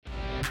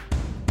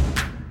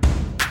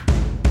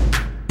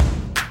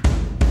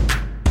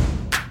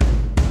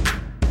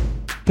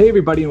Hey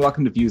everybody, and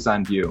welcome to Views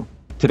on View.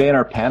 Today in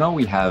our panel,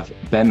 we have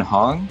Ben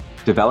Hong,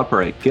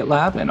 developer at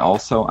GitLab and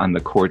also on the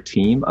core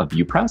team of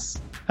ViewPress.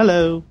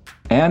 Hello.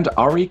 And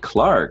Ari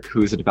Clark,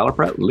 who's a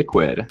developer at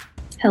Liquid.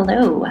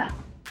 Hello.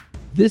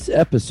 This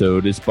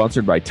episode is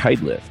sponsored by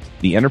Tidelift,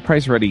 the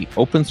enterprise-ready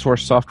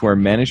open-source software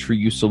managed for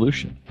use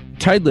solution.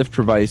 Tidelift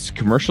provides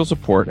commercial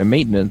support and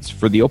maintenance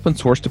for the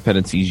open-source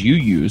dependencies you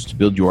use to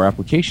build your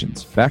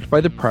applications, backed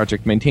by the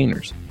project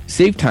maintainers.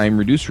 Save time,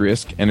 reduce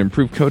risk, and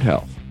improve code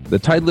health. The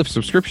Tidelift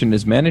subscription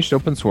is managed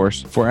open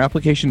source for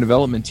application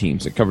development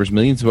teams. It covers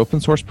millions of open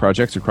source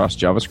projects across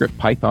JavaScript,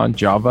 Python,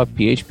 Java,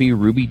 PHP,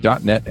 Ruby,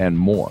 .NET, and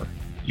more.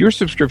 Your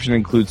subscription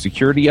includes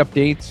security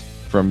updates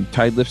from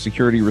Tidelift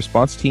Security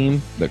Response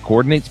Team that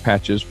coordinates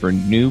patches for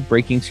new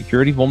breaking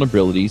security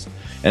vulnerabilities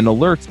and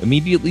alerts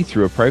immediately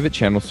through a private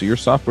channel so your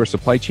software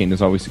supply chain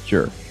is always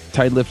secure.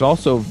 Tidelift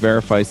also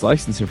verifies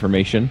license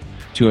information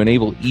to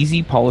enable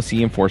easy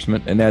policy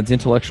enforcement and adds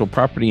intellectual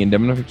property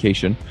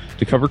indemnification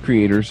to cover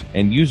creators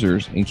and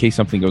users in case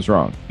something goes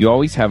wrong. You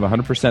always have a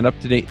 100%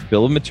 up-to-date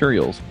bill of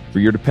materials for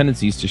your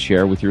dependencies to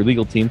share with your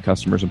legal team,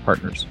 customers, and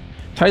partners.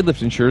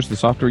 Tidelift ensures the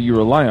software you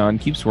rely on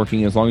keeps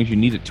working as long as you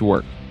need it to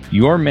work.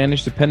 Your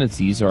managed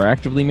dependencies are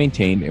actively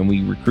maintained, and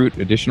we recruit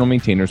additional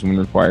maintainers when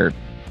required.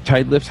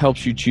 Tidelift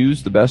helps you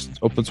choose the best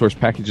open source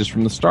packages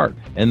from the start,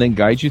 and then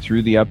guides you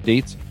through the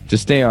updates to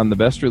stay on the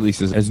best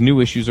releases as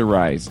new issues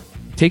arise.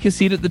 Take a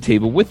seat at the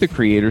table with the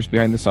creators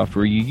behind the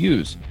software you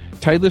use.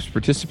 Tidelift's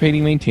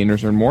participating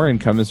maintainers earn more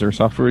income as their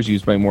software is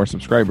used by more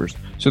subscribers,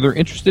 so they're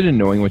interested in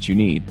knowing what you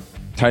need.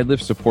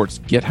 Tidelift supports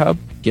GitHub,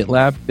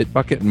 GitLab,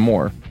 Bitbucket, and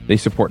more. They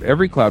support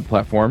every cloud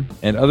platform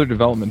and other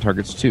development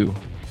targets too.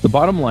 The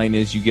bottom line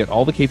is you get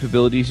all the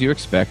capabilities you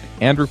expect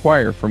and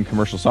require from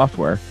commercial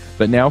software,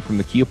 but now from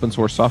the key open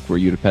source software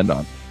you depend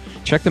on.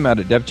 Check them out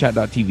at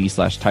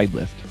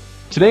devchat.tv/Tidelift.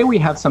 Today we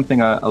have something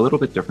a little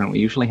bit different. We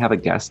usually have a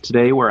guest.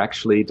 Today we're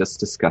actually just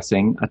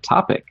discussing a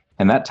topic,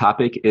 and that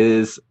topic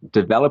is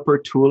developer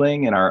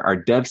tooling and our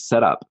dev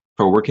setup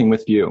for working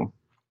with Vue.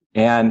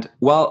 And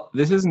while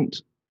this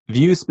isn't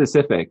Vue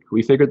specific,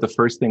 we figured the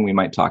first thing we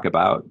might talk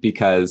about,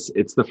 because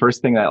it's the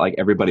first thing that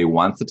everybody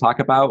wants to talk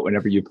about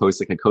whenever you post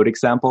a code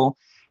example,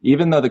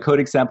 even though the code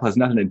example has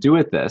nothing to do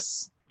with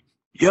this.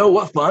 Yo,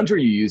 what font are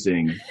you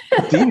using?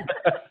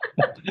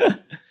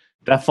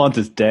 That font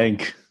is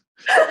dank.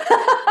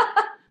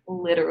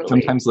 Literally.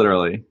 Sometimes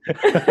literally.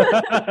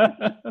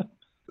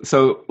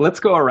 So let's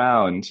go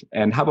around.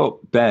 And how about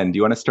Ben? Do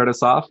you want to start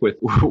us off with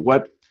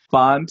what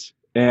font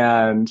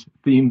and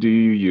theme do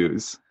you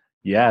use?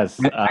 Yes.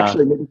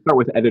 Actually, maybe start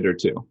with editor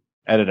too.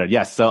 Editor,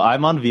 yes. So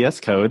I'm on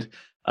VS Code.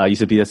 I used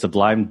to be a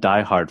Sublime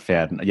diehard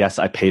fan. Yes,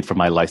 I paid for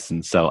my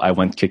license, so I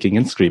went kicking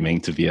and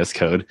screaming to VS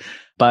Code.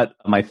 But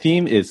my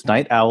theme is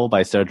Night Owl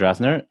by Sarah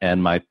Drasner,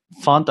 and my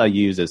font I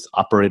use is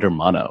Operator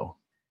Mono.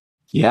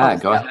 Yeah,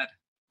 go ahead.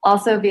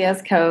 Also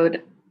VS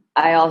Code.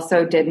 I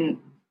also didn't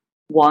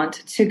want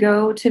to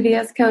go to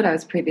VS Code. I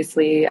was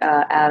previously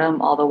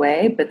Atom all the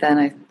way, but then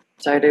I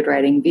started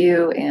writing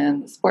Vue,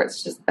 and the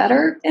sport's just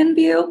better in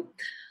Vue.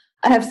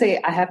 I have to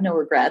say, I have no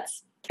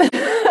regrets, but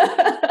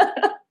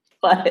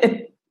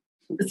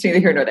it's neither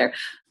here nor there.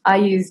 I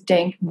use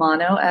Dank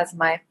Mono as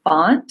my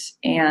font,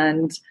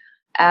 and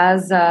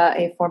as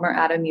a former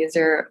Atom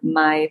user,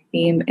 my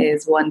theme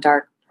is One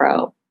Dark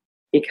Pro,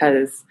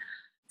 because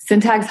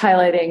syntax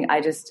highlighting,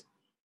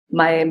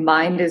 my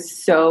mind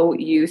is so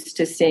used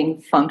to seeing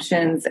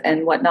functions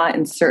and whatnot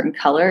in certain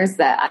colors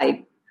that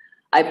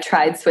I've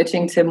tried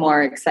switching to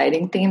more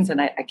exciting themes, and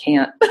I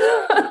can't.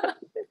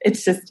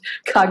 It's just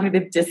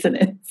cognitive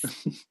dissonance.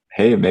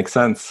 Hey, it makes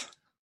sense.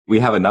 We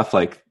have enough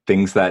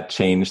things that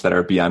change that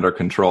are beyond our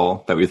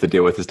control that we have to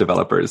deal with as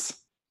developers.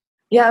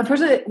 Yeah,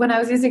 unfortunately, when I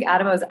was using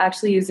Atom, I was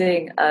actually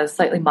using a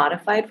slightly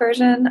modified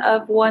version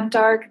of One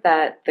Dark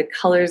that the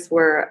colors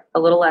were a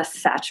little less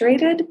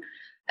saturated.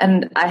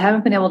 And I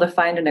haven't been able to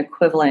find an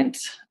equivalent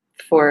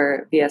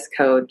for VS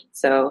Code.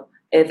 So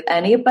if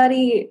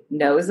anybody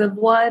knows of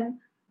one,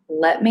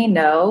 let me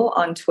know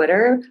on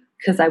Twitter,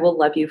 because I will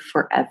love you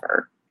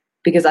forever,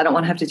 because I don't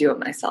want to have to do it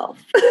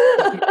myself.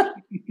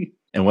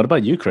 And what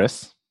about you,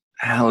 Chris?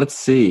 Let's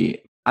see.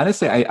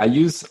 Honestly, I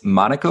use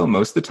Monaco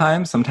most of the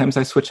time. Sometimes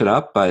I switch it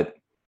up, but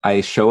I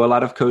show a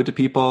lot of code to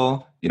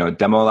people,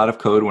 demo a lot of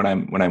code when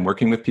I'm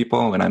working with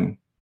people, when I'm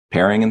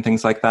pairing and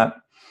things like that.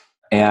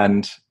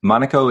 And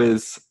Monaco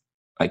is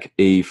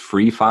a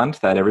free font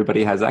that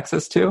everybody has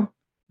access to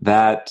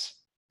that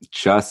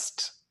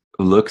just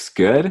looks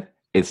good.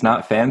 It's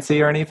not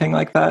fancy or anything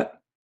like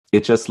that.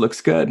 It just looks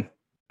good.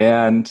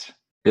 And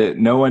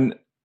no one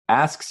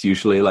asks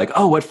usually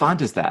oh, what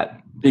font is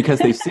that? Because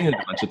they've seen it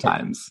a bunch of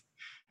times.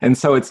 And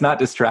so it's not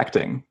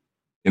distracting.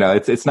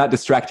 It's not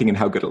distracting in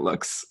how good it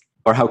looks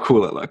or how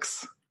cool it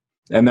looks.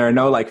 And there are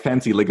no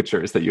fancy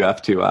ligatures that you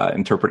have to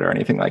interpret or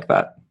anything like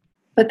that.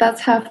 But that's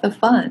half the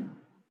fun.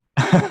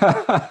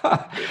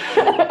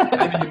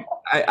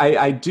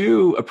 I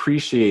do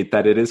appreciate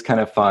that it is kind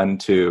of fun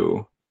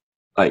to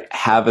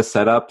have a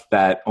setup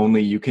that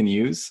only you can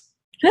use.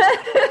 In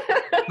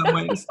some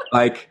ways.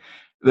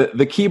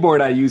 The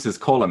keyboard I use is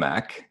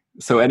Colomac,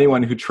 So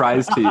anyone who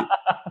tries to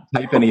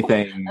type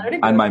anything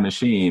on my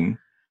machine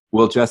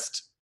will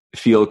just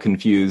feel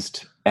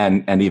confused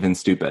and even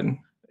stupid.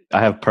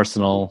 I have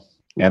personal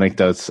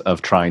anecdotes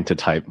of trying to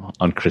type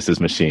on Chris's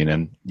machine,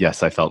 and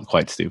yes, I felt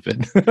quite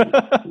stupid.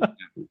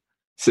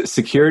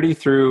 Security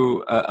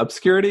through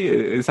obscurity,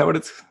 is that what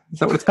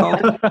it's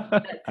called?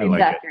 I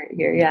like accurate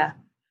here, yeah.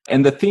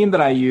 And the theme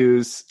that I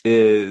use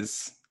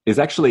is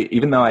actually,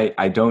 even though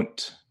I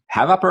don't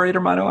have operator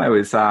mono, I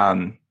was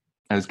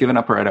given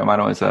operator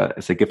mono as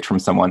a gift from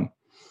someone.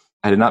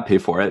 I did not pay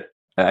for it.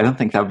 I don't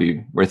think that would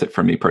be worth it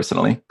for me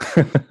personally.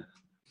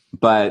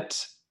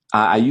 But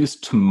I use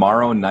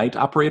tomorrow night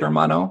operator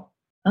mono.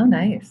 Oh,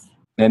 nice.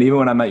 And even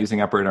when I'm not using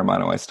operator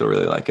mono, I still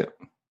really like it.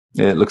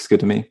 It looks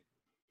good to me.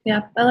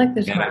 Yeah, I like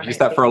the And tomorrow I've used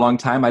night that for a long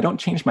time. I don't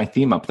change my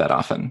theme up that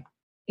often.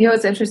 You know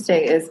what's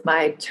interesting is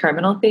my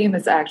terminal theme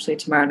is actually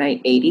tomorrow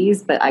night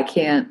 80s, but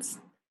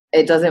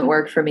it doesn't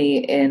work for me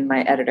in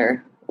my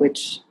editor,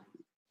 which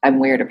I'm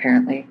weird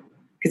apparently.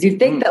 Because you'd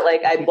think that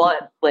like I'd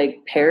want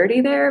like parody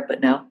there,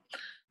 but no.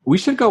 We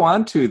should go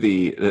on to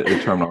the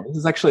terminal. This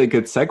is actually a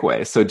good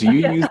segue. So do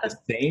you use the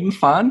same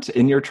font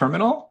in your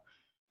terminal?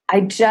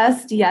 I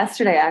just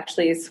yesterday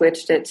actually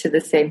switched it to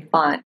the same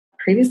font.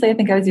 Previously, I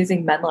think I was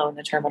using Menlo in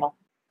the terminal.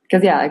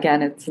 Because yeah,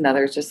 again, it's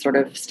another just sort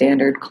of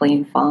standard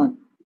clean font.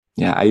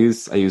 Yeah, I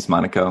use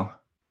Monaco.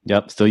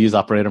 Yep, still use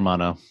operator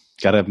mono.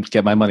 Gotta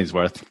get my money's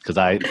worth because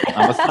I'm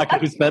a sucker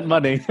who spent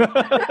money.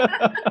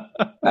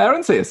 I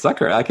wouldn't say a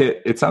sucker. Like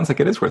it sounds like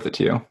it is worth it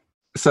to you.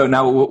 So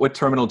now, what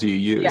terminal do you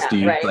use? Yeah, do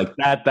you right. like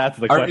That's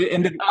the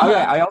question.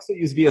 I also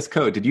use VS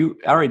Code.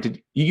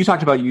 You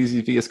talked about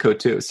using VS Code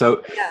too?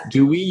 So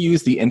do we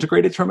use the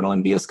integrated terminal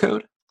in VS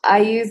Code? I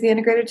use the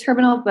integrated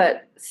terminal,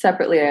 but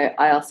separately,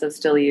 I also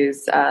still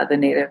use the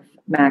native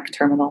Mac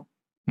terminal.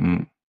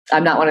 Mm.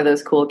 I'm not one of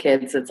those cool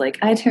kids that's like,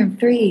 I turned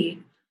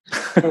 3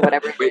 or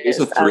whatever. Wait, there's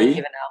a 3? I don't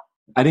even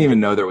know. I didn't even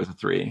know there was a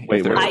 3.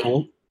 Wait, there we're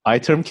cool?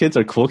 iTerm kids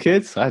are cool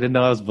kids? I didn't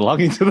know I was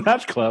belonging to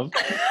that club.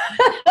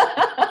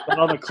 But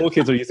all the cool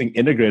kids are using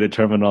integrated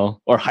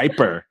terminal or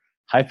Hyper.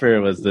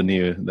 Hyper was the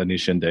new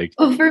shindig.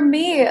 Well, for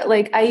me,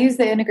 like I use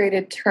the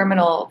integrated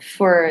terminal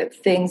for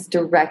things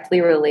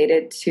directly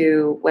related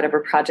to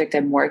whatever project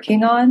I'm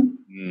working on.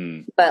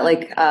 Mm. But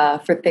like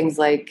for things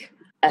like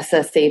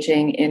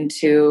SSHing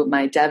into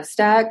my dev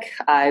stack,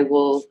 I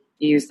will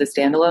use the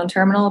standalone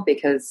terminal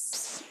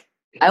because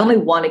I only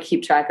want to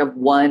keep track of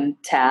one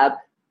tab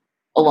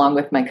along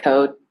with my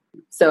code.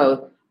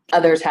 So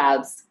other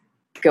tabs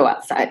go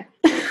outside.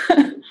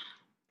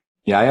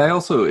 Yeah, I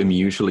also am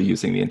usually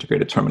using the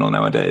integrated terminal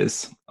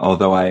nowadays,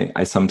 although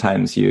I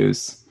sometimes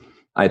use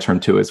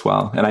iTerm 2 as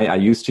well. And I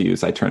used to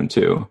use iTerm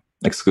 2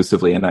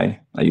 exclusively, and I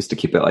used to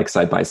keep it like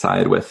side by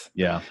side with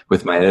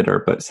my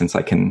editor. But since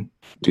I can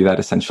do that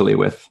essentially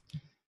with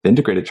the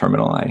integrated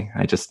terminal,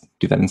 I just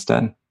do that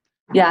instead.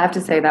 Yeah, I have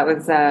to say that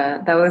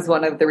was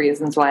one of the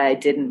reasons why I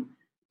didn't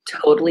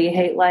totally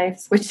hate life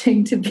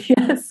switching to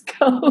VS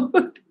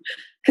Code.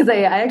 Because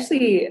I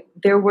actually,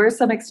 there were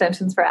some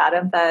extensions for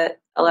Atom that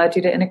allowed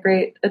you to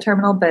integrate a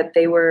terminal, but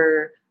they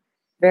were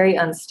very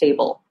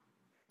unstable.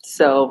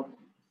 So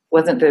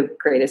wasn't the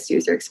greatest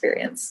user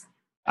experience.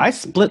 I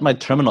split my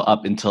terminal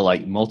up into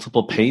like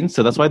multiple panes.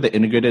 So that's why the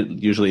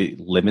integrated usually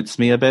limits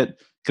me a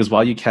bit. Because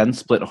while you can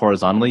split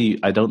horizontally,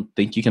 I don't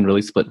think you can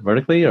really split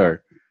vertically,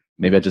 or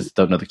maybe I just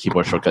don't know the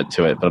keyboard shortcut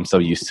to it, but I'm so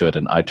used to it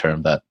in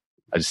iTerm that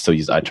I just still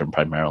use iTerm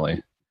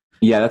primarily.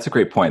 Yeah, that's a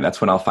great point. That's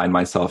when I'll find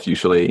myself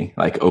usually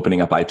like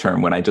opening up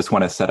iTerm when I just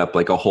want to set up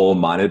like a whole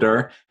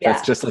monitor. Yeah.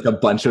 That's just like a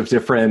bunch of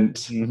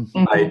different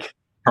like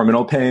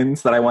terminal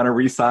panes that I want to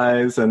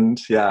resize. And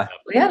yeah.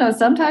 Yeah, no,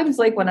 sometimes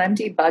like when I'm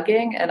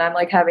debugging and I'm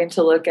like having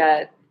to look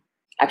at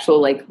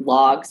actual like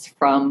logs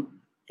from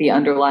the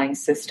underlying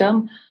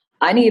system,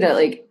 I need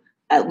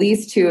at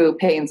least 2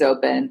 panes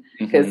open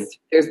because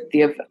there's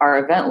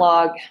our event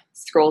log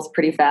scrolls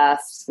pretty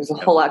fast. There's a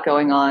whole lot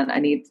going on.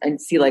 I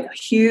see like a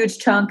huge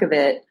chunk of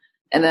it.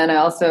 And then I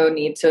also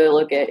need to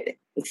look at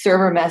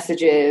server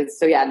messages.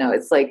 So yeah, no,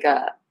 it's like,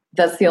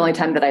 that's the only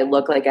time that I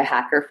look like a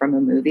hacker from a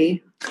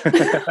movie.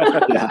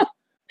 Yeah.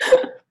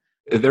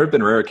 There have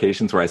been rare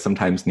occasions where I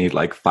sometimes need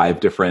like 5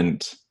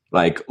 different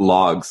like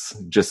logs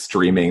just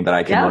streaming that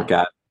I can look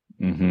at.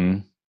 Mm-hmm.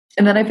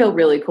 And then I feel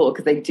really cool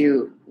because I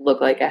do look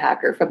like a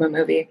hacker from a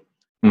movie.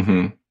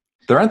 Mm-hmm.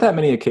 There aren't that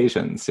many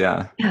occasions,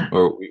 yeah.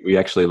 Or we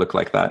actually look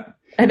like that.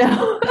 I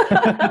know.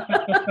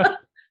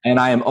 And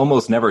I am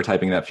almost never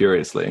typing that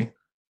furiously.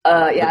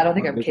 Yeah, I don't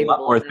think I'm capable. A lot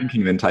more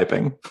thinking than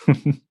typing.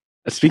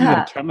 Speaking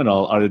of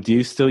terminal, do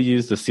you still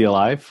use the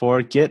CLI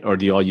for Git, or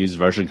do you all use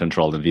version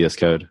control in VS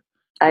Code?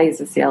 I use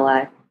the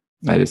CLI.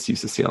 I just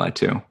use the CLI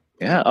too.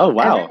 Yeah. Oh,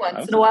 wow. Every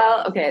once in a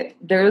while. Okay.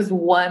 There's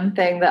one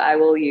thing that I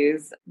will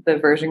use the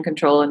version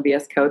control in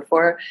VS Code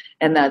for,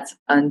 and that's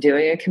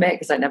undoing a commit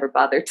because I never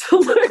bothered to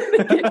learn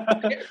the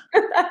Git commit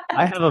for that.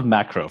 I have a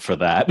macro for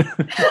that.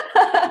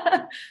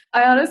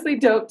 I honestly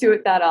don't do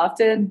it that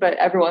often, but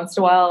every once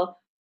in a while,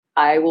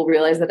 I will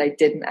realize that I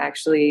didn't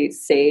actually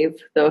save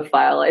the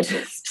file I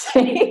just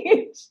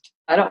changed.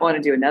 I don't want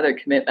to do another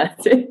commit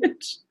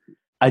message.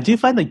 I do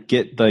find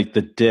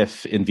the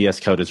diff in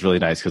VS Code is really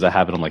nice because I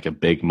have it on like a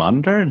big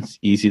monitor and it's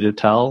easy to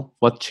tell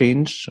what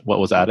changed, what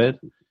was added.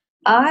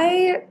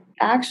 I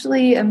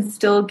actually am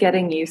still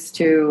getting used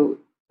to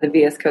the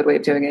VS Code way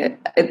of doing it.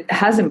 It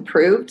has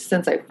improved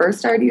since I first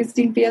started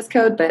using VS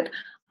Code, but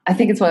I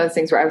think it's one of those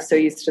things where I was so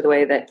used to the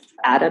way that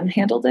Adam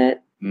handled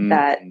it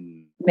that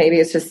maybe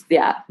it's just,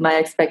 my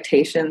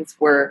expectations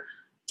were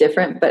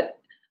different. But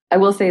I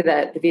will say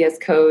that the VS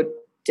Code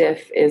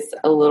diff is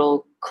a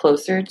little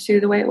closer to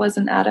the way it was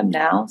in Adam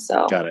now.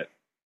 So got it.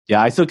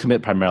 Yeah, I still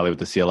commit primarily with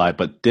the CLI,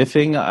 but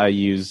diffing I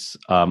use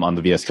on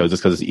the VS Code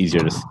just because it's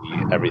easier to see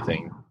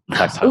everything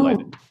text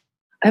highlighted.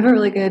 I have a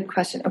really good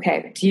question.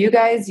 Okay, do you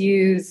guys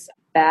use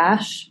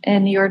Bash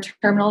in your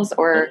terminals,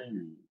 or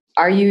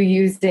are you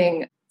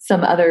using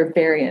some other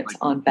variant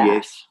on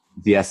Bash?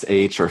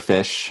 ZSH or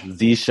Fish.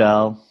 Z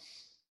Shell.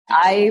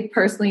 I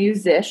personally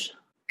use Zish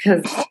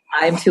because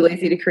I'm too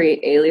lazy to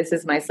create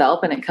aliases myself,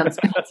 and it comes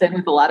in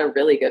with a lot of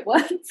really good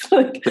ones.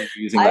 Like,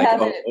 using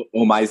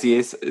my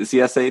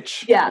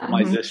ZSH? Yeah.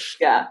 My Zish.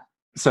 Yeah.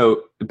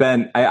 So,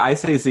 Ben, I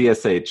say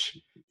ZSH.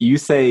 You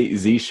say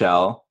Z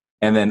Shell.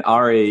 And then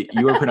Ari,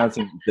 you were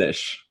pronouncing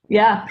Zish.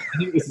 Yeah. I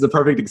think this is a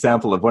perfect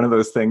example of one of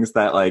those things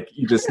that like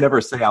you just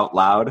never say out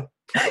loud.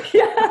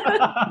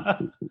 Yeah.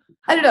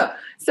 I don't know.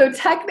 So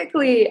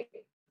technically,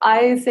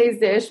 I say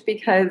Zish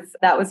because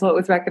that was what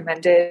was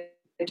recommended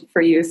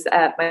for use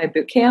at my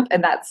boot camp,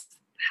 and that's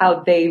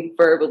how they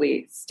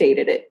verbally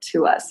stated it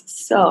to us.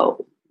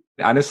 So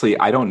honestly,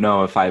 I don't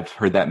know if I've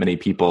heard that many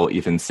people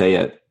even say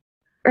it.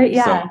 Right,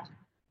 yeah.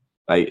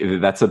 So,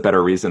 that's a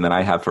better reason than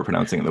I have for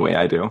pronouncing it the way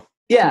I do.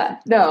 Yeah,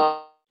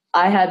 no.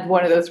 I had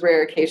one of those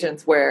rare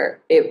occasions where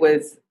it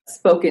was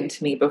spoken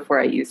to me before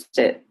I used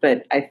it,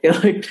 but I feel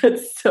like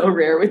that's so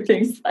rare with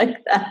things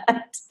like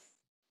that.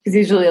 Because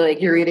usually, like,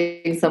 you're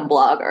reading some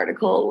blog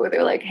article where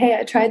they're like, hey,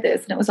 I tried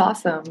this and it was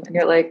awesome. And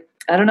you're like,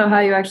 I don't know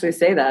how you actually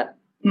say that.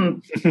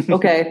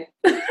 Okay.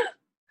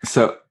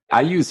 So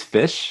I use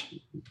Fish.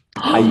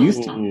 I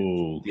used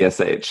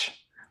ZSH.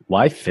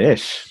 Why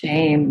Fish?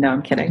 Shame. No,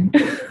 I'm kidding.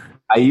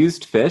 I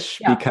used Fish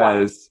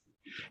because...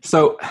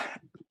 So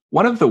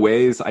one of the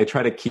ways I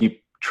try to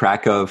keep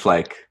track of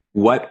like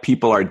what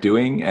people are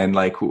doing and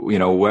like, you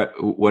know,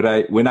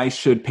 when I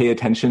should pay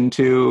attention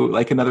to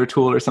like another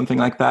tool or something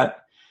like that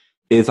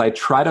is I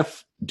try to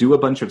do a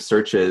bunch of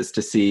searches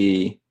to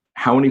see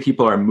how many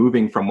people are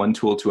moving from one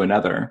tool to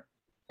another.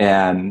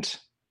 And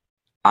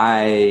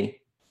I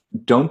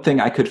don't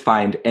think I could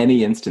find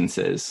any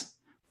instances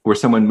where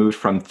someone moved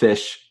from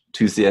Fish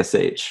to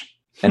ZSH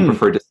and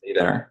preferred to stay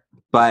there.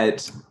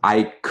 But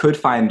I could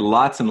find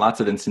lots and lots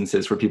of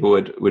instances where people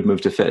would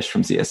move to Fish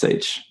from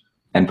ZSH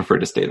and prefer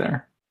to stay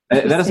there.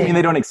 That doesn't mean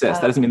they don't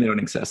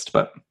exist.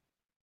 But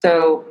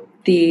so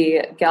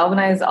the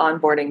Galvanize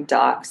onboarding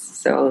docs,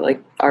 so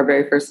like our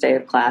very first day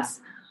of class,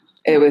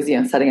 it was,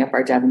 setting up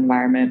our dev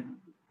environment.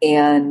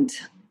 And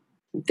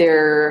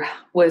there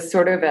was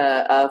sort of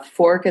a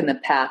fork in the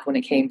path when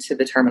it came to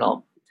the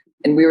terminal.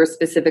 And we were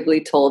specifically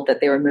told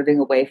that they were moving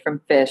away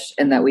from Fish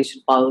and that we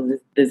should follow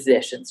the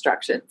Zish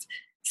instructions.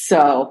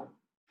 So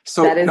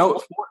that is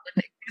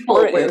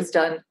where it was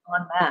done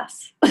en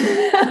masse.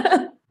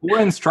 For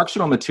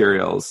instructional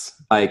materials,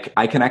 like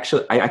I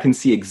can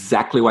see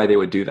exactly why they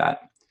would do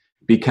that,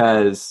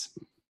 because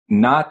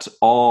not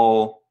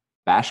all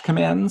Bash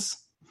commands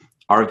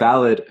are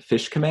valid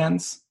Fish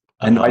commands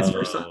and vice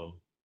versa.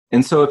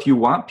 And so if you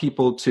want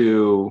people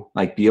to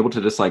like be able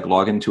to just like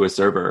log into a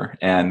server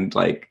and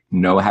like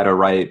know how to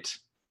write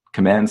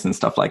commands and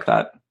stuff like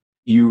that,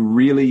 you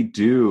really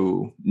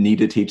do need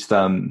to teach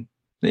them,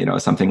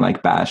 something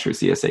like Bash or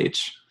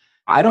ZSH.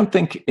 I don't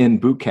think in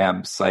boot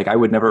camps, like I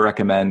would never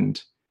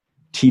recommend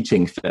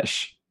teaching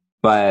Fish,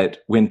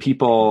 but when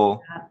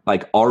people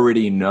like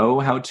already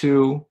know how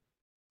to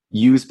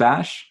use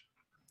Bash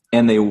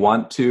and they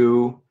want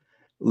to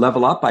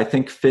level up, I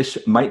think Fish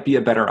might be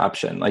a better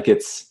option. Like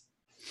it's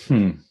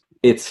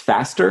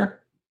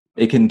faster.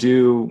 It can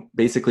do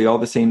basically all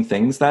the same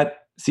things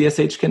that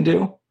CSH can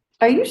do.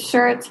 Are you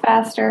sure it's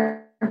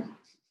faster?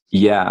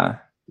 Yeah,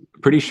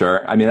 pretty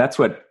sure. I mean, that's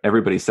what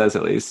everybody says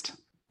at least.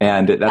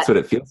 And that's what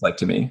it feels like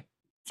to me.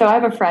 So I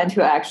have a friend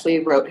who actually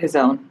wrote his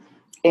own.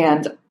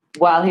 And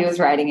while he was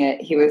writing it,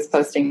 he was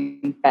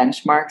posting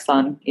benchmarks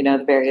on,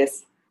 the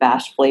various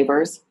Bash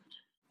flavors.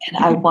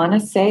 And I want to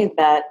say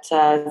that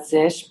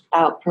Zish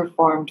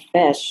outperformed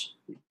Fish.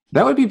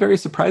 That would be very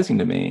surprising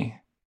to me.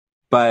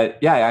 But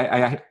yeah,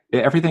 I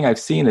everything I've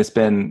seen has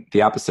been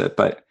the opposite.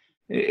 But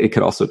it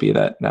could also be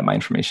that my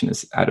information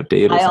is out of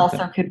date or something. I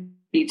also could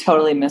be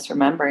totally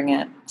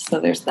misremembering it. So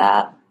there's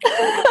that.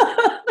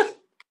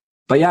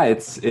 But yeah,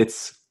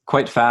 it's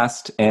quite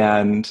fast,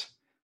 and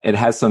it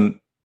has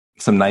some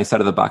nice out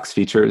of the box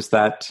features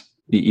that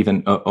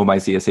even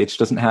OMyZSH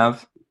doesn't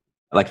have.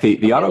 Like the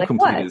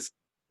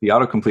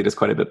autocomplete is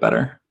quite a bit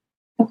better.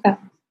 Okay,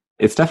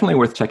 it's definitely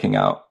worth checking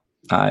out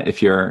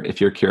if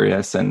you're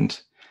curious and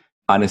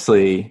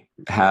honestly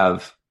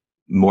have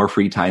more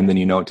free time than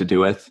you know what to do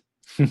with.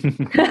 Well,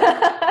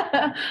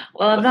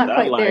 I'm not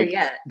quite there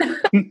yet.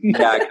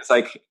 Yeah, it's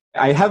like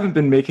I haven't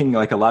been making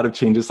like a lot of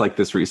changes like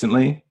this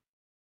recently.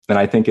 And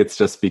I think it's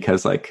just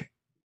because like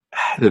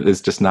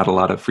there's just not a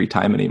lot of free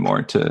time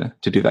anymore to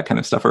do that kind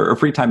of stuff. Or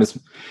free time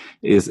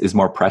is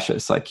more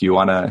precious. Like you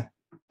want to.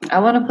 I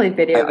want to play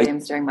video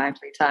games during my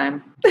free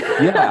time.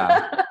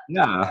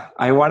 Yeah.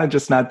 I want to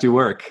just not do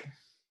work.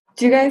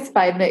 Do you guys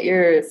find that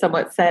you're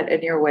somewhat set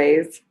in your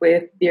ways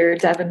with your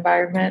dev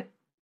environment?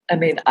 I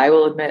mean, I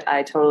will admit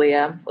I totally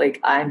am. Like,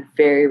 I'm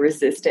very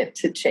resistant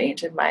to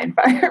change in my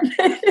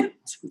environment.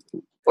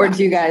 Or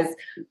do you guys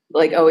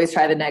like always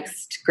try the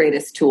next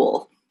greatest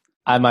tool?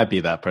 I might be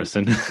that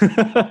person.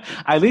 I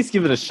at least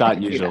give it a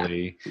shot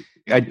usually.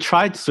 I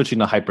tried switching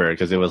to Hyper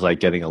because it was like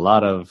getting a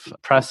lot of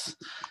press.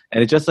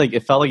 And it just like,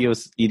 it felt like it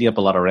was eating up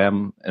a lot of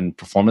RAM, and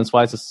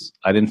performance-wise,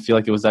 I didn't feel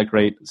like it was that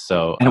great.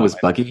 So, and it was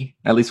buggy,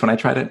 at least when I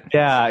tried it.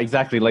 Yeah,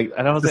 exactly. Like,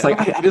 and I was like,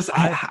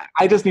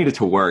 I just need it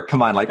to work.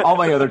 Come on, like all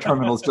my other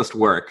terminals just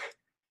work.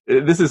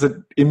 This is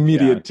an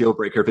immediate deal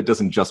breaker if it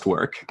doesn't just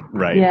work.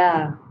 Right.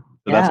 Yeah.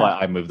 So that's why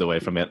I moved away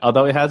from it.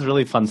 Although it has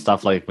really fun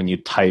stuff, like when you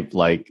type,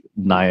 like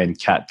Naya and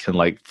Cat can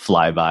like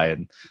fly by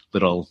and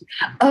little.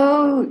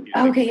 Oh,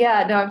 okay,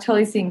 yeah. No, I'm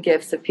totally seeing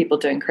GIFs of people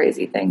doing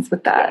crazy things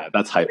with that. Yeah,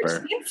 that's Hyper.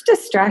 Which seems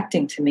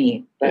distracting to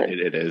me, but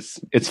it is.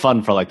 It's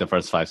fun for like the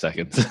first 5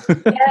 seconds.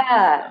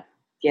 Yeah.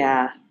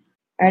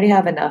 I already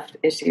have enough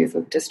issues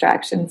with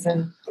distractions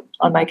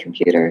on my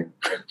computer.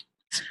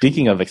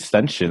 Speaking of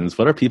extensions,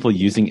 what are people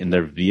using in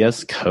their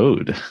VS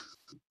Code?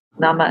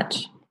 Not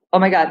much. Oh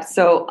my God.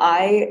 So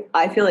I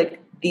feel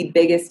like the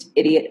biggest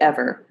idiot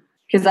ever,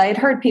 because I had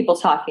heard people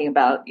talking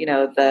about,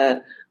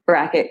 the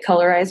bracket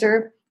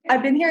colorizer.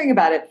 I've been hearing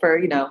about it for,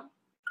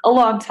 a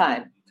long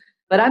time,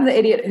 but I'm the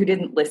idiot who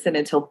didn't listen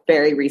until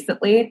very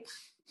recently.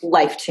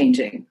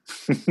 Life-changing.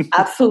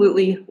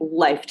 Absolutely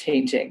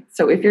life-changing.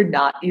 So if you're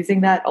not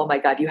using that, oh my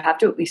God, you have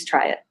to at least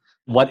try it.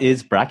 What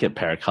is bracket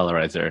pair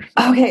colorizer?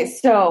 Okay.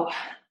 So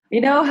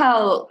you know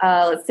how,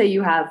 let's say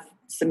you have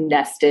some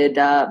nested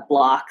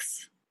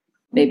blocks,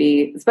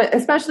 maybe, but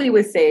especially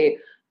with, say,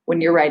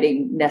 when you're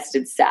writing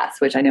nested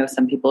stats, which I know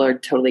some people are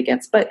totally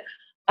against, but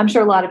I'm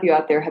sure a lot of you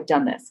out there have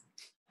done this.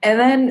 And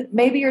then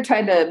maybe you're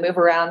trying to move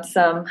around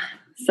some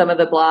of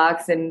the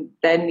blocks, and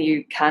then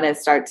you kind of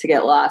start to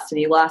get lost,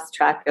 and you lost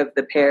track of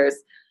the pairs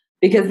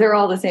because they're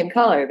all the same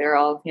color. They're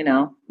all,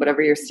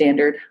 whatever your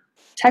standard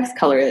text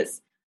color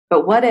is.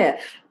 But what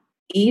if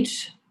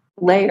each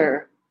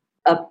layer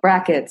of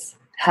brackets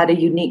had a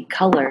unique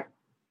color?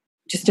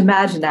 Just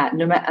imagine that.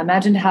 And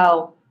imagine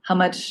how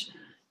much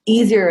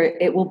easier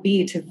it will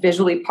be to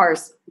visually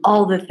parse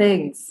all the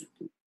things.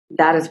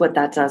 That is what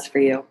that does for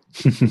you.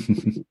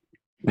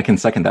 I can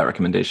second that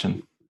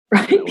recommendation.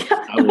 Right?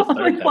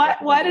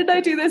 Why did I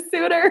do this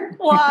sooner?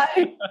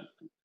 Why?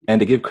 And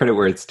to give credit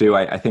where it's due,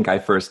 I think I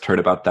first heard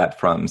about that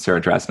from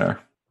Sarah Drasner.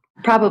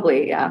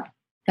 Probably, yeah.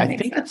 I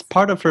think it's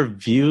part of her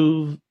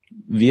Vue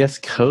VS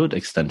Code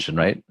extension,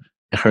 right?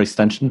 Her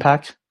extension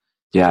pack?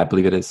 Yeah, I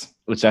believe it is.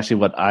 Which is actually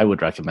what I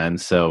would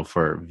recommend. So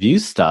for Vue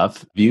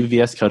stuff, Vue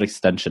VS Code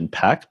extension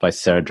pack by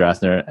Sarah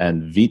Drasner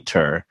and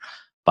Viter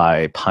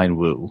by Pine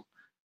Wu.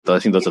 So I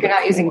think those if you're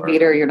not using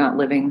Viter, you're not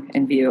living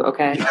in Vue,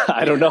 okay?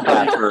 I don't know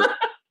how.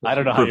 I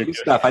don't know how you're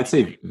stuff. I'd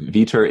say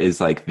Viter is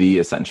like the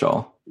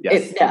essential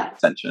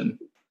extension.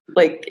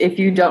 Like if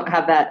you don't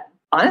have that,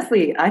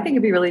 honestly, I think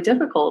it'd be really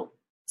difficult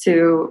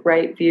to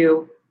write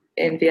Vue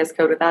in VS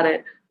Code without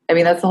it. I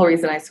mean, that's the whole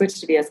reason I switched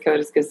to VS Code,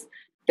 is because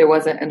there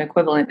wasn't an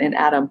equivalent in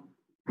Atom,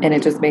 and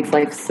it just makes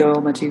life so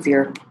much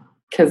easier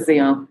because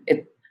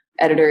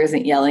editor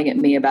isn't yelling at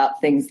me about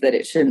things that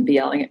it shouldn't be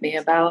yelling at me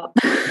about.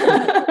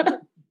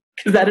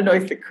 Because that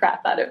annoys the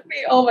crap out of me.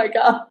 Oh my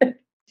God.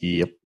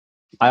 Yep.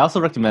 I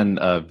also recommend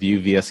Vue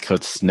VS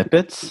Code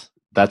snippets.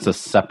 That's a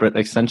separate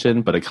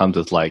extension, but it comes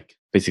with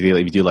basically if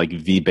you do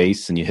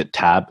VBase and you hit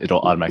tab,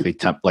 it'll automatically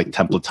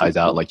templatize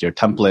out your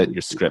template,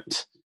 your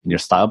script, and your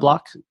style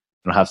block.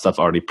 It'll have stuff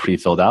already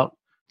pre-filled out.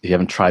 If you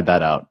haven't tried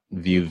that out,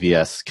 Vue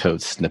VS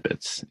Code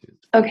snippets.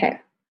 Okay.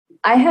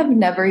 I have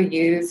never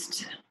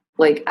used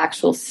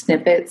actual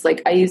snippets.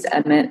 I use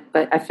Emmet,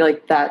 but I feel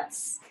like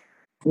that's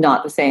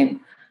not the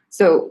same.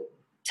 So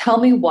tell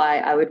me why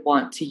I would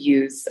want to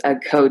use a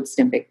code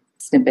snippet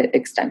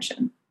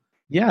extension.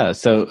 Yeah.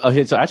 So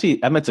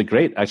actually Emmet's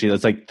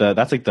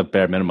that's the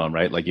bare minimum,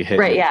 right? You hit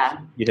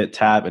you hit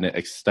tab and it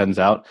extends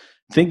out.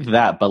 Think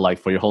that, but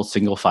for your whole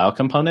single file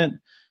component.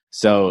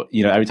 So,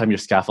 every time you're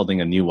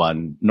scaffolding a new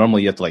one,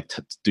 normally you have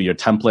to do your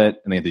template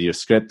and then you have to do your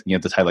script and you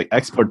have to type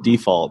export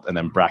default and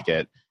then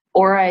bracket.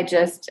 Or I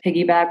just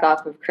piggyback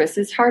off of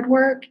Chris's hard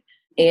work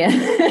and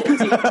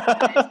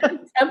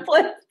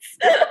templates.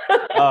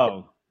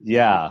 Oh,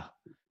 yeah.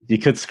 You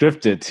could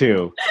script it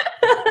too.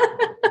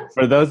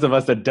 For those of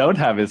us that don't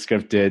have it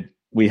scripted,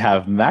 we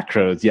have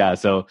macros. Yeah.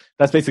 So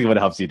that's basically what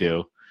it helps you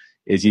do,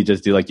 is you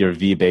just do your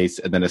VBase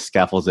and then it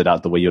scaffolds it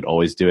out the way you'd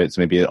always do it.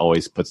 So maybe it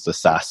always puts the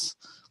Sass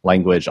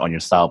language on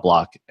your style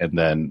block and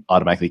then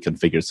automatically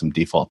configures some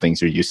default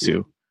things you're used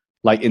to.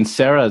 Like in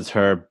Sarah's,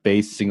 her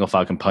base single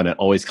file component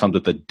always comes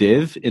with a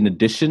div in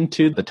addition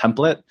to the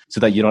template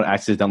so that you don't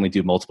accidentally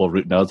do multiple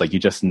root nodes. Like you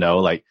just know,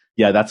 like,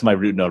 yeah, that's my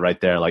root node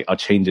right there. Like I'll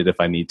change it if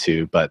I need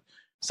to. But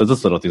so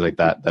just little things like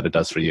that it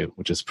does for you,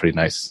 which is pretty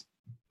nice.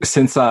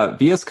 Since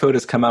VS Code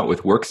has come out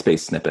with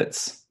workspace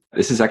snippets,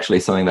 this is actually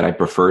something that I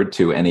preferred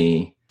to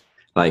any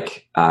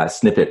like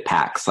snippet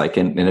packs. Like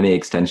in any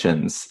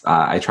extensions,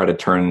 I try to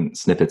turn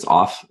snippets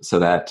off so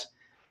that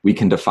we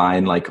can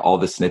define like all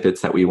the snippets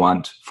that we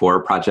want for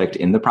a project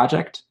in the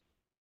project.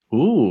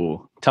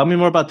 Ooh, tell me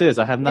more about this.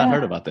 I have not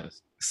heard about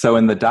this. So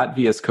in the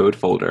 .vs Code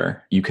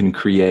folder, you can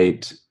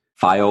create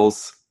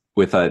files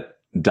with a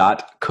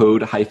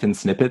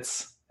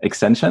 .code-snippets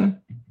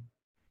extension.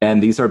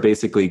 And these are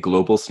basically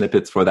global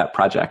snippets for that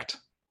project.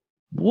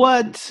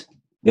 What?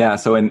 Yeah,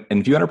 so in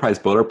Vue Enterprise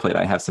Boilerplate,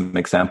 I have some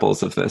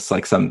examples of this,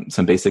 like some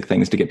basic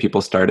things to get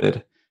people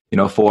started,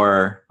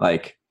 for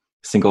like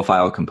single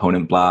file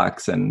component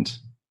blocks and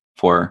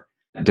for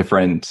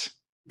different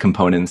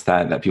components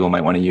that people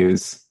might want to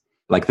use,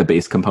 like the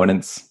base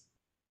components,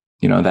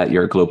 that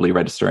you're globally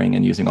registering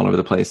and using all over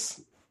the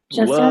place.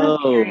 Just out of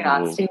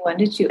curiosity, when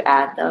did you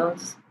add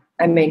those?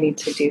 I may need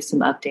to do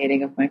some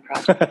updating of my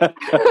project.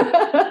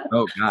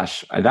 Oh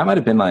gosh, that might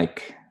have been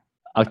like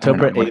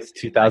October 8th,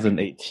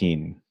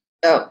 2018.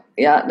 Oh,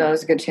 yeah, no,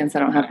 there's a good chance I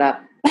don't have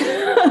that.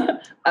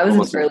 I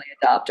was an early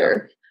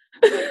adopter.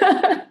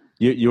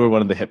 You were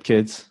one of the hip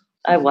kids?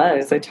 I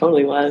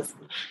totally was.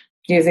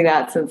 Using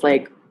that since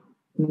like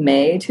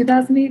May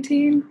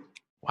 2018.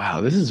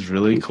 Wow, this is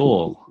really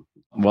cool.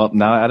 Well,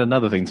 now I add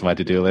another thing to my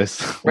to-do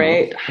list.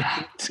 Right.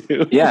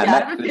 Yeah, I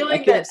have a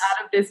feeling that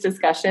out of this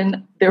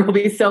discussion, there will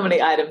be so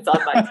many items on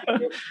my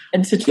to-do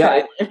and to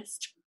try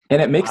list.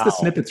 And it makes the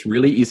snippets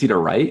really easy to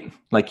write.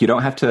 Like you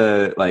don't have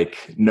to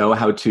like know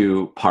how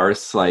to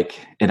parse like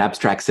an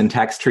abstract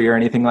syntax tree or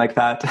anything like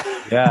that.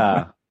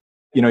 Yeah.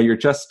 You're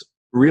just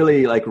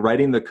really like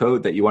writing the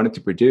code that you wanted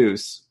to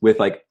produce with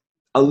like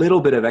a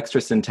little bit of extra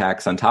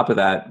syntax on top of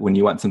that when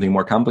you want something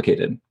more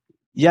complicated.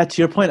 Yeah,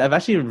 to your point, I've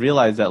actually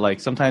realized that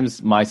like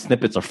sometimes my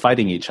snippets are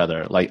fighting each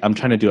other. Like I'm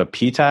trying to do a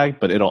p tag,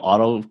 but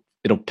it'll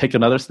pick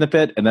another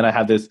snippet, and then I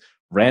have this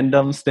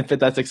random snippet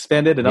that's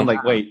expanded, and I'm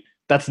like, wait,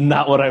 that's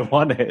not what I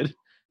wanted.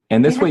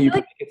 And this way you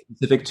can make it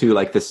specific to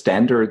like the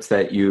standards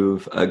that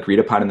you've agreed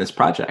upon in this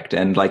project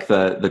and like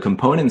the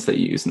components that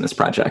you use in this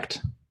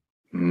project.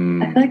 I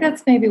feel like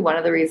that's maybe one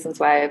of the reasons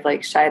why I've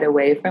like shied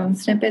away from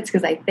snippets,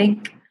 because I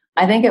think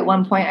at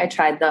one point I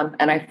tried them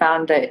and I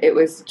found that it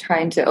was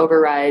trying to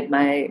override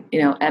my,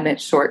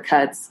 Emmet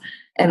shortcuts,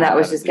 and that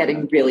was just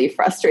getting really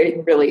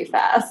frustrating really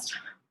fast.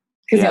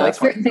 Because like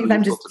certain things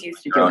I'm just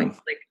used to doing.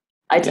 Like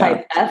I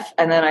type F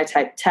and then I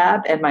type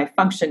tab and my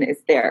function is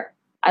there.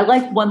 I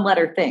like one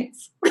letter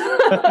things.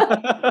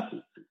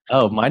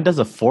 Oh, mine does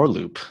a for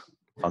loop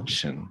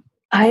function.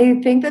 I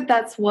think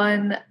that's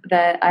one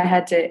that I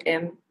had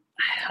to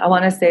I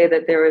want to say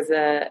that there was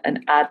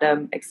an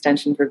Atom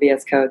extension for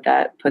VS Code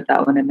that put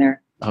that one in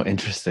there. Oh,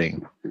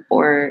 interesting.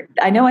 Or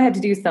I know I had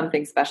to do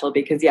something special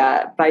because,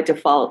 by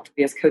default,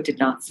 VS Code did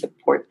not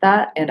support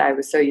that. And I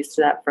was so used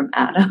to that from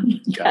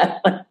Atom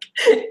that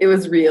it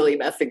was really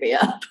messing me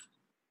up.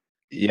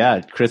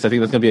 Yeah, Chris, I think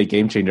that's going to be a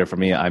game changer for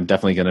me. I'm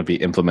definitely going to be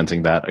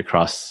implementing that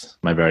across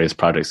my various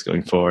projects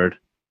going forward.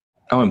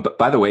 Oh, and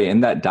by the way, in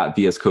that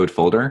 .vs Code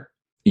folder,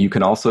 you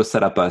can also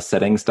set up a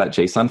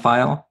settings.json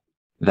file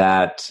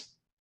that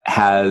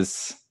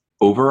has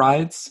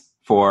overrides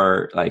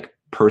for like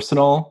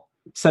personal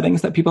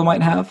settings that people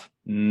might have.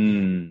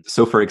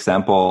 So for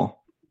example,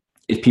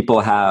 if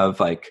people have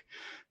like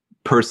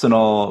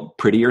personal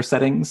prettier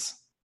settings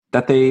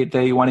that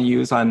they want to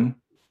use on,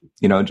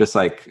 just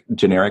like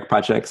generic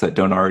projects that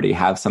don't already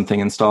have something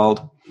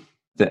installed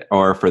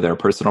or for their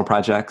personal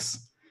projects,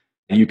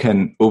 you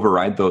can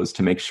override those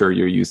to make sure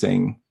you're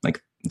using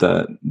like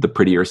the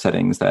prettier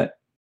settings that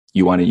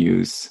you want to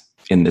use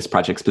in this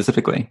project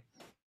specifically.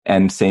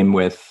 And same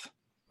with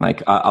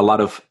like a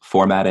lot of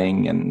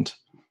formatting, and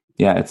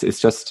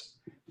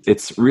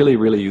it's really,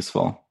 really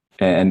useful,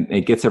 and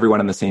it gets everyone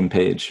on the same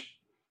page,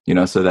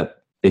 so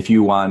that if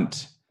you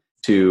want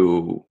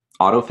to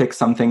auto-fix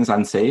some things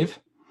on save,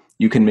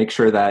 you can make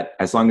sure that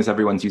as long as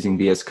everyone's using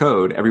VS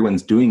Code,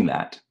 everyone's doing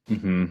that.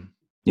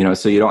 Mm-hmm.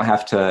 So you don't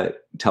have to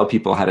tell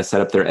people how to set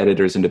up their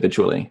editors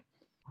individually.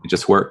 It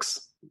just works.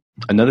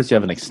 I noticed you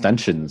have an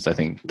extensions, I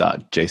think,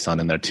 .json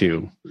in there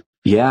too.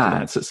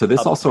 Yeah. So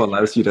this also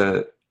allows you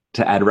to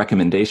add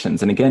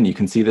recommendations. And again, you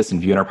can see this in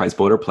Vue Enterprise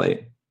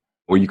Boilerplate,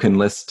 where you can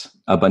list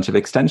a bunch of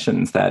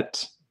extensions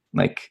that,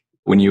 like,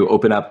 when you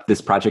open up this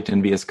project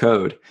in VS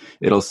Code,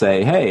 it'll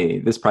say, hey,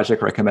 this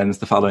project recommends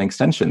the following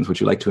extensions. Would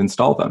you like to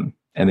install them?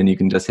 And then you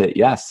can just hit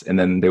yes, and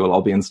then they will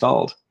all be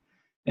installed.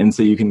 And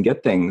so you can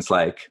get things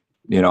like,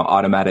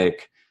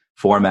 automatic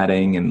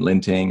formatting and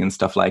linting and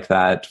stuff like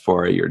that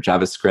for your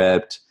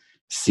JavaScript,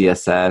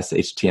 CSS,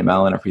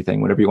 HTML, and everything.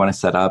 Whatever you want to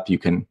set up, you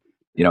can,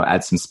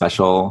 add some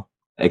special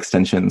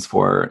extensions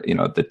for,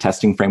 the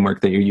testing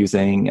framework that you're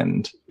using.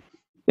 And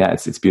yeah,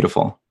 it's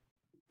beautiful.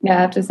 Yeah,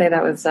 I have to say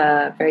that was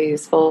very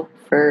useful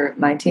for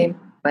my team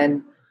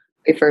when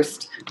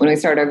When we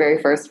started our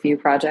very first Vue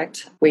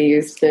project, we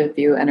used the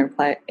Vue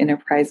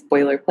Enterprise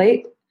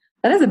boilerplate.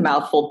 That is a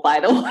mouthful, by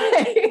the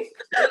way.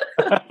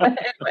 But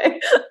anyway,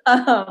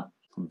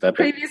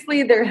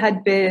 previously there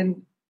had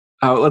been.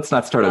 Oh, let's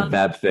not start a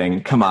VEB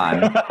thing. Come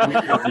on. We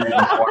don't need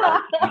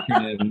more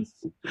acronyms.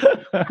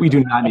 We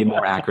do not need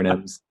more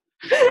acronyms.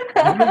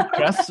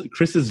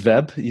 Chris's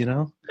VEB, you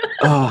know?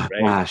 Oh,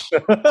 gosh.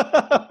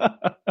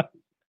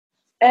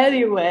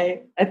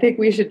 Anyway, I think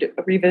we should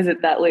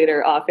revisit that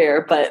later off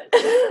air. But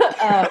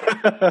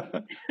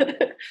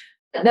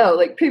no,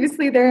 like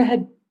previously there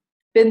had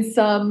been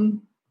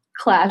some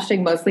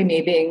clashing, mostly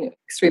me being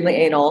extremely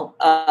anal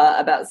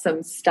about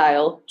some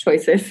style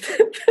choices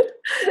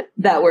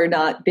that were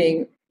not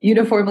being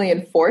uniformly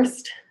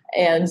enforced.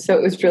 And so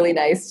it was really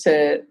nice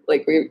to,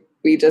 like,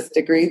 we just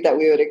agreed that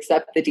we would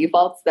accept the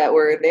defaults that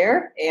were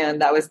there,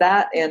 and that was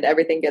that, and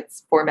everything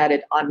gets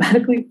formatted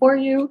automatically for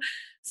you.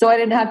 So I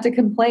didn't have to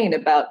complain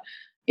about,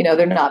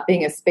 there not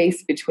being a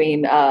space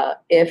between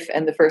if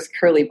and the first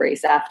curly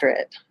brace after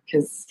it,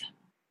 because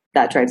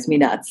that drives me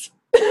nuts.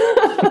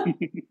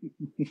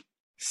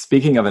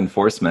 Speaking of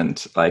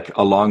enforcement, like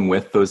along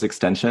with those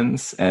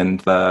extensions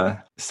and the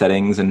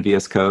settings in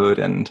VS Code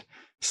and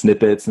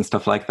snippets and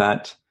stuff like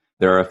that,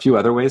 there are a few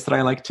other ways that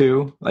I like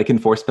to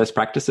enforce best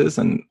practices.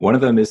 And one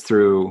of them is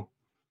through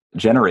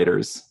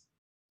generators,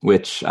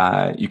 which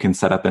you can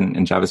set up in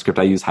JavaScript.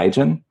 I use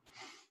Hygen.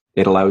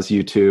 It allows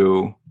you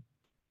to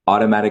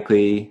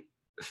automatically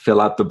fill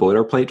out the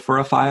boilerplate for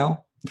a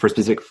file, for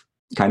specific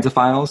kinds of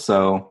files.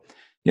 So,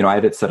 I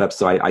have it set up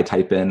so I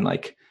type in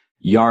like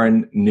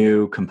yarn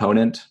new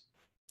component,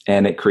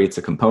 and it creates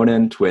a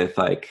component with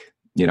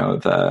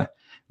the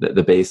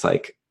base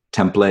like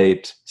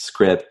template,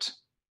 script,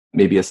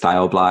 maybe a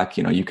style block.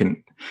 You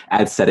can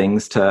add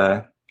settings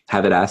to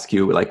have it ask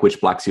you like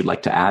which blocks you'd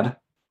like to add.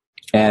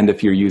 And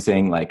if you're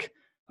using like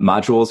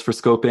modules for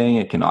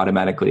scoping, it can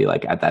automatically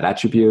like add that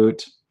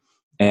attribute,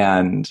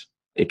 and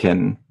it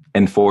can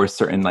enforce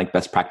certain like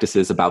best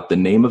practices about the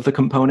name of the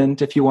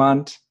component if you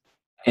want.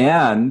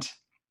 And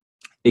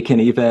it can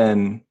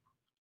even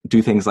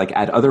do things like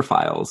add other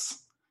files.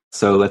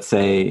 So let's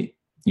say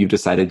you've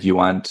decided you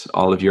want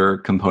all of your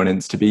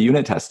components to be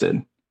unit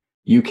tested.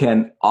 You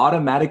can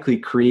automatically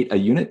create a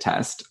unit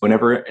test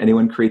whenever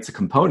anyone creates a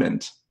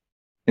component.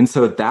 And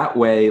so that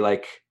way,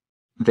 like,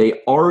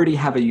 they already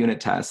have a unit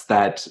test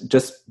that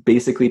just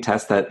basically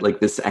tests that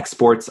like this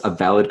exports a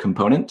valid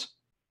component,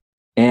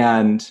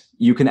 and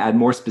you can add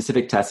more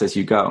specific tests as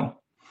you go.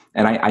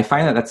 And I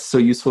find that that's so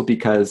useful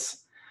because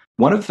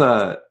one of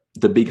the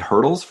big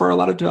hurdles for a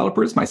lot of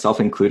developers, myself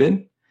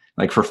included,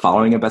 like for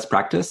following a best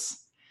practice,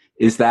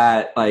 is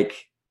that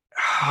like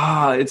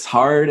it's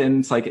hard, and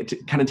it's like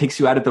it kind of takes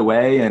you out of the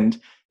way, and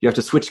you have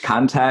to switch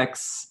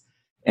contexts.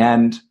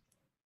 And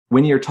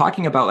when you're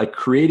talking about like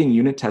creating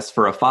unit tests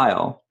for a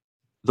file,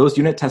 those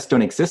unit tests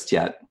don't exist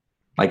yet.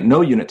 Like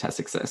no unit tests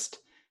exist.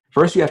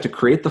 First, you have to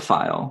create the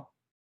file,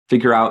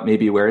 figure out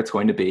maybe where it's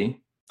going to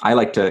be. I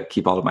like to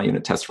keep all of my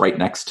unit tests right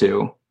next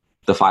to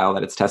the file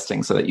that it's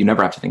testing so that you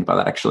never have to think about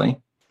that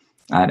actually.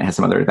 And it has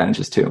some other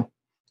advantages too.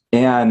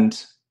 And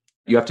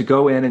you have to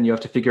go in and you have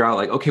to figure out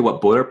like, okay,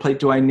 what boilerplate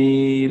do I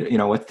need?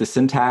 What's the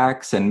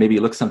syntax? And maybe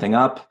look something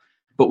up.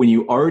 But when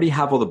you already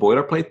have all the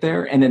boilerplate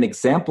there and an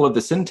example of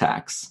the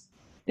syntax,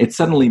 it's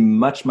suddenly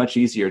much, much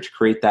easier to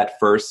create that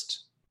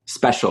first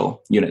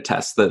special unit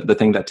test, the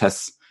thing that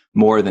tests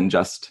more than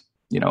just,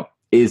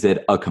 is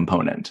it a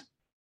component?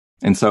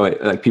 And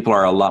so people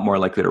are a lot more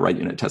likely to write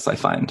unit tests, I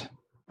find.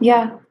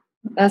 Yeah,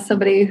 as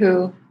somebody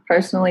who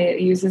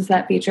personally uses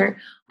that feature,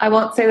 I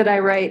won't say that I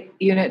write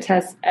unit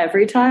tests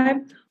every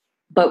time,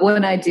 but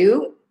when I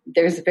do,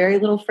 there's very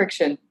little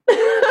friction.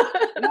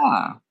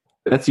 Yeah,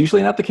 that's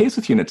usually not the case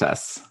with unit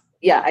tests.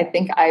 Yeah, I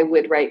think I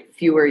would write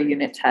fewer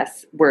unit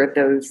tests were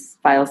those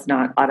files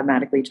not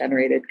automatically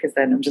generated, because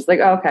then I'm just like,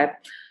 oh, okay,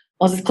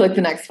 I'll just click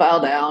the next file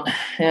down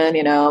and,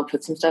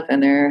 put some stuff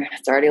in there.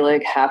 It's already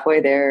like halfway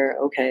there.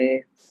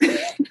 Okay.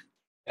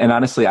 And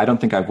honestly, I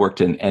don't think I've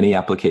worked in any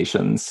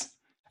applications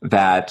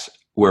that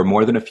were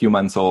more than a few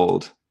months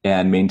old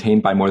and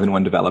maintained by more than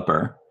one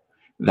developer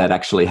that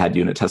actually had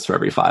unit tests for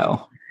every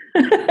file.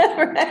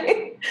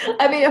 Right.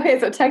 I mean, okay,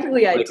 so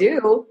technically I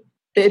do.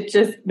 It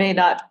just may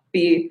not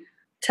be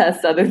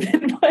tests other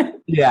than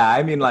one. Yeah,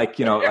 I mean, like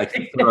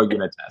thorough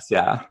unit tests,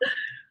 yeah.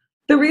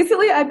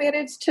 Recently I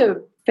managed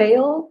to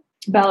fail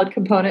valid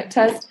component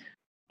test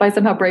by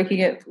somehow breaking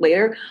it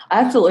later.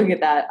 I have to look at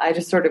that. I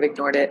just sort of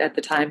ignored it at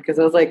the time because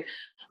I was like,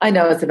 I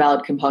know it's a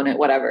valid component,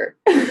 whatever.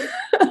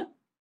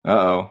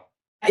 Uh-oh.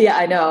 Yeah,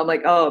 I know. I'm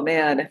like, oh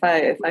man, if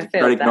I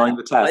failed ignoring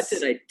that, the test. what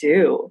did I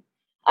do?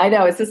 I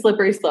know it's a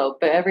slippery slope,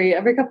 but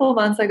every couple of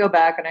months I go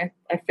back and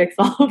I fix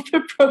all of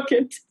the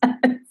broken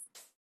tests.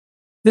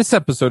 This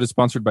episode is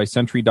sponsored by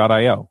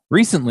Sentry.io.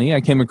 Recently,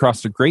 I came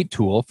across a great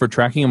tool for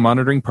tracking and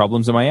monitoring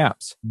problems in my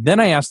apps. Then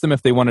I asked them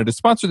if they wanted to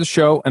sponsor the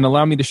show and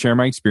allow me to share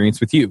my experience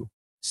with you.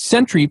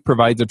 Sentry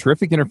provides a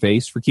terrific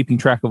interface for keeping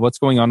track of what's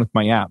going on with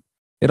my app.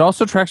 It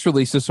also tracks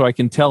releases so I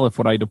can tell if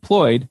what I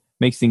deployed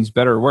makes things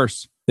better or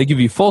worse. They give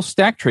you full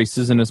stack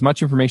traces and as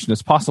much information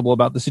as possible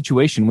about the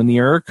situation when the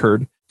error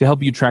occurred to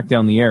help you track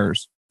down the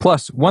errors.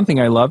 Plus, one thing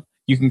I love,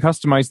 you can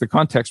customize the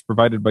context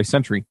provided by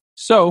Sentry.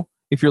 So,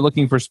 if you're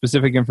looking for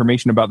specific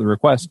information about the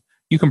request,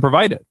 you can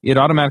provide it. It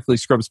automatically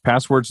scrubs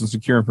passwords and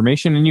secure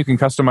information, and you can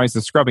customize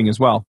the scrubbing as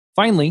well.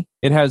 Finally,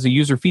 it has a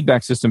user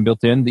feedback system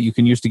built in that you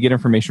can use to get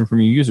information from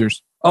your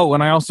users. Oh,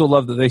 and I also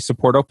love that they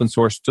support open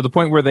source to the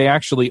point where they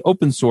actually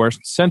open sourced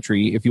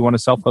Sentry if you want to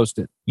self-host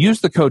it. Use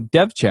the code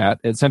devchat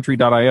at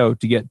Sentry.io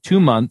to get 2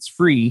 months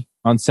free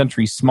on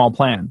Sentry's small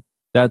plan.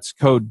 That's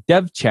code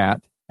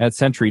devchat at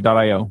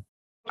Sentry.io.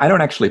 I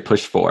don't actually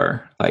push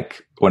for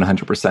like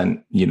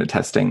 100% unit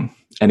testing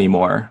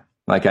anymore.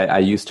 Like I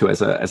used to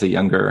as a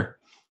younger,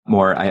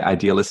 more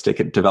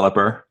idealistic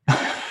developer.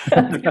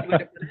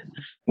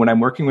 When I'm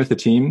working with a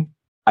team,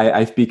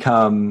 I've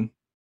become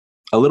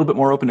a little bit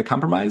more open to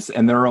compromise.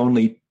 And there are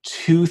only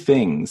 2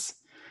 things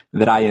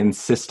that I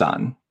insist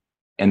on.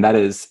 And that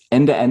is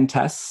end-to-end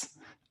tests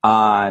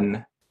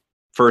on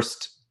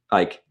first,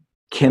 like,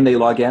 can they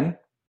log in?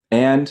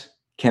 And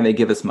can they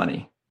give us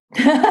money?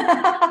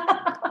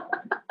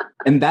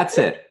 And that's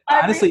it.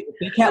 Honestly, if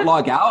they can't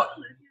log out,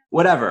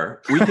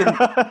 whatever. We can get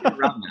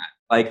around that.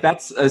 Like,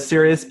 that's a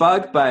serious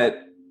bug, but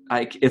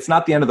like, it's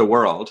not the end of the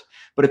world.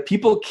 But if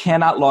people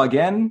cannot log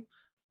in,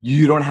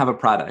 you don't have a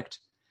product.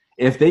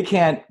 If they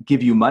can't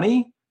give you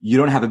money, you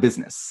don't have a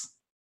business.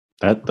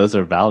 Those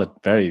are valid,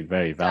 very,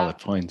 very valid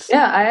points.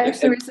 Yeah, I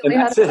actually recently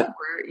had a bug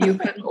where you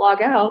couldn't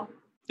log out.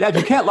 Yeah, if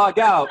you can't log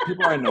out,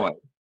 people are annoyed.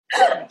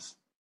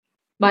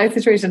 My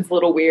situation's a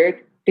little weird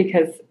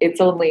because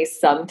it's only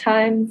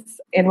sometimes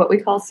in what we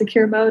call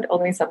secure mode.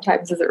 Only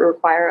sometimes does it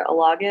require a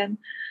login.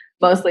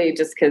 Mostly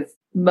just because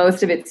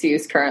most of its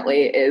use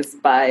currently is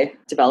by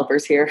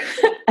developers here.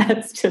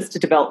 It's just a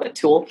development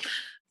tool.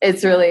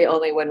 It's really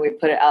only when we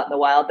put it out in the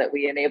wild that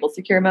we enable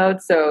secure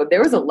mode. So there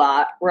was a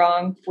lot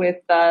wrong with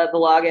the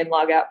login,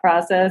 logout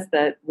process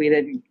that we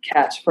didn't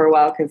catch for a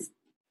while because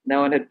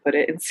no one had put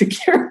it in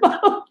secure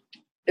mode.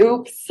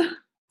 Oops.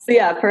 So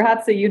yeah,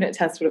 perhaps a unit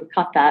test would have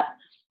caught that.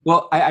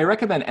 Well, I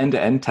recommend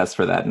end-to-end tests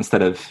for that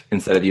instead of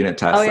unit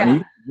tests. Oh, yeah. I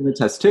mean, unit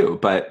tests too,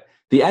 but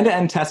the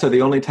end-to-end tests are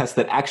the only tests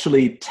that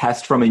actually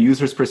test from a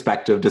user's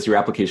perspective, does your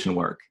application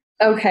work?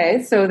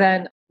 Okay, so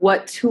then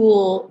what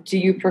tool do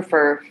you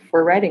prefer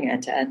for writing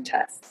end-to-end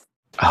tests?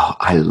 Oh,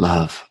 I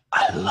love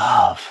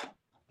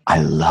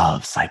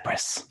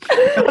Cypress.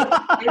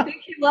 I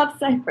think he loves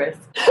Cypress.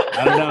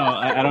 I don't know.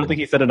 I don't think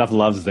he said enough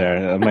loves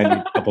there. I might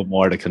need a couple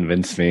more to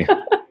convince me.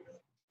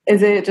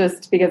 Is it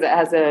just because it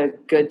has a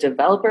good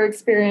developer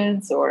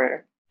experience,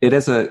 or? It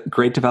has a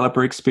great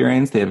developer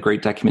experience. They have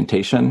great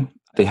documentation.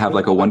 They have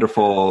like a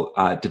wonderful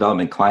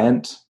development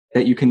client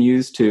that you can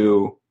use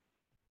to,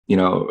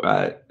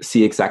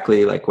 see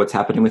exactly like what's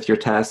happening with your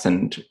tests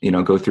and,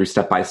 go through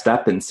step by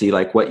step and see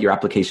like what your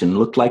application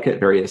looked like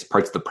at various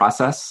parts of the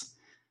process.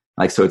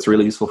 Like, so it's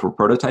really useful for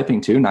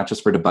prototyping too, not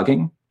just for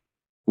debugging.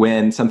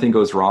 When something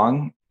goes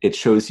wrong, it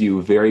shows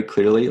you very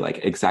clearly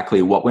like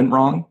exactly what went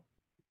wrong.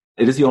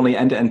 It is the only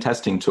end-to-end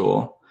testing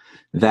tool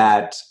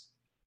that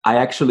I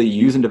actually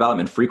use in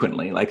development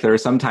frequently. Like there are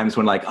some times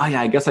when like, oh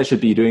yeah, I guess I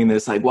should be doing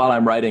this like while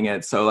I'm writing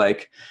it. So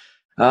like,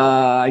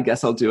 I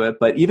guess I'll do it.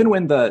 But even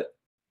when the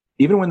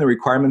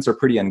requirements are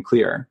pretty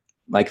unclear,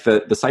 like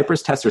the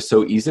Cypress tests are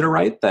so easy to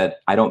write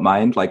that I don't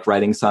mind like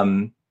writing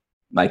some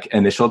like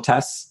initial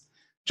tests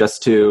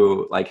just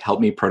to like help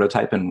me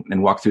prototype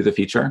and walk through the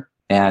feature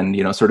and,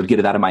 sort of get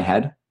it out of my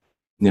head,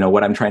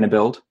 what I'm trying to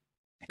build.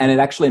 And it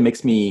actually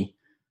makes me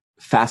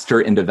faster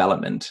in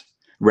development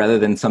rather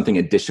than something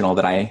additional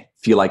that I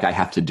feel like I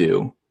have to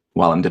do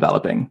while I'm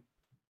developing.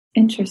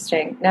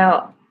 Interesting.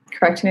 Now,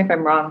 correct me if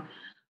I'm wrong.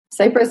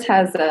 Cypress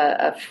has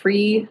a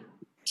free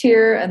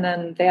tier and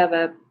then they have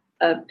a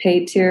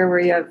paid tier where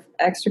you have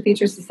extra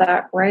features. Is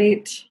that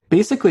right?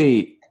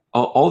 Basically,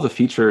 all the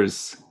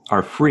features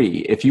are free.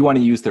 If you want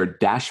to use their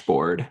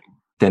dashboard,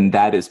 then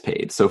that is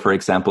paid. So for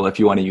example, if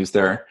you want to use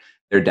their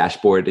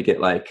dashboard to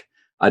get like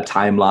a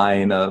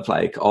timeline of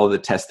like all the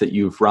tests that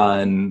you've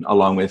run,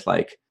 along with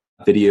like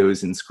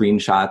videos and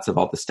screenshots of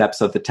all the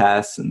steps of the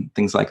tests and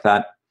things like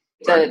that.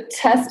 The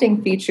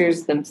testing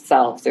features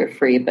themselves are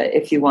free, but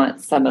if you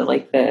want some of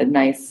like the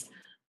nice,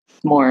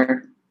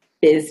 more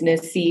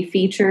businessy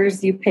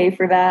features, you pay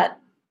for that.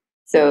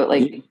 So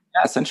like, yeah,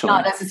 essentially,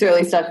 not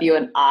necessarily stuff you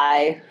and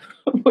I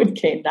would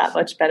gain that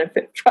much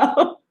benefit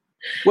from.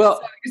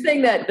 Well, so you're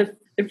saying that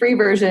the free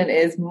version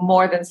is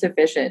more than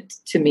sufficient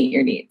to meet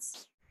your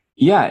needs.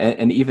 Yeah,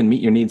 and even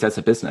meet your needs as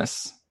a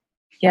business.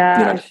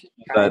 Yeah,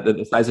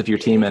 the size of your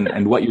team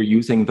and what you're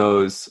using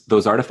those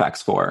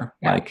artifacts for.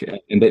 Yeah. Like,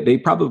 and they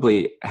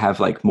probably have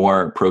like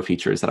more pro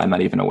features that I'm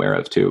not even aware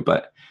of too.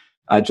 But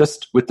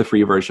just with the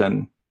free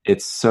version,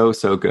 it's so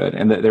good.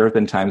 And there have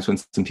been times when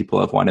some people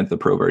have wanted the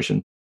pro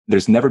version.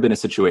 There's never been a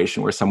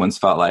situation where someone's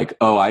felt like,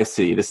 oh, I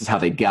see, this is how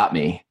they got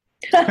me.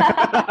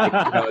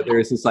 Like,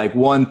 there's this like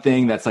one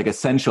thing that's like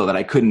essential that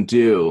I couldn't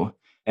do.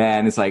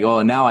 And it's like,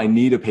 oh, now I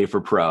need to pay for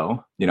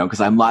pro,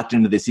 because I'm locked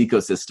into this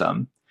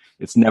ecosystem.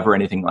 It's never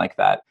anything like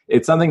that.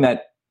 It's something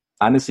that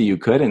honestly, you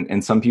could,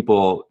 and some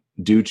people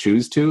do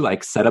choose to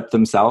like set up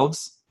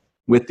themselves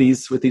with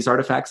these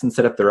artifacts and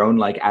set up their own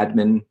like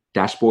admin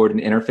dashboard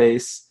and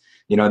interface,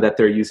 that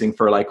they're using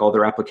for like all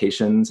their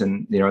applications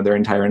and, their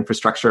entire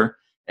infrastructure.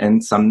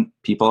 And some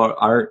people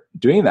are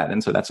doing that.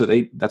 And so that's what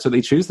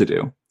they choose to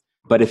do.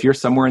 But if you're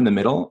somewhere in the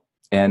middle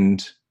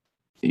and,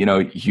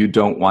 you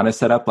don't want to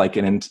set up like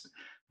an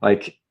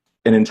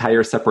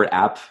entire separate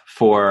app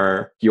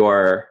for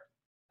your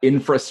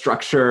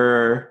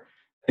infrastructure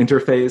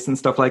interface and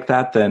stuff like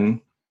that,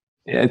 then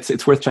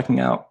it's worth checking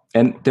out.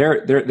 And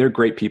they're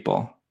great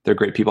people. They're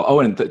great people. Oh,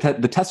 and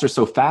the tests are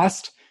so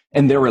fast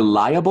and they're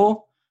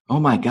reliable.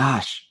 Oh my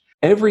gosh.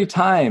 Every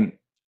time.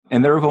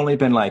 And there have only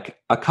been like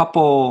a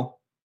couple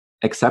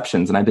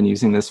exceptions. And I've been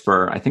using this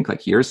for, I think,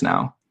 like years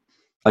now.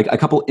 Like a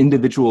couple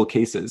individual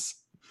cases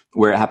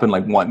where it happened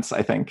like once,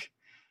 I think,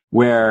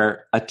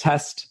 where a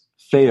test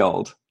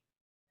failed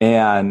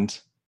and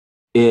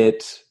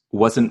it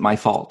wasn't my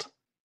fault.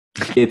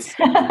 It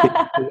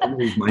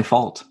was my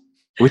fault,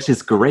 which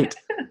is great.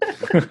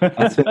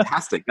 That's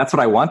fantastic. That's what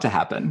I want to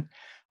happen.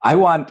 I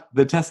want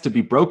the test to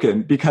be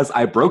broken because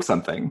I broke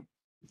something.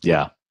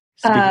 Yeah.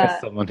 Speaking as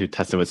someone who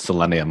tested with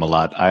Selenium a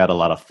lot, I had a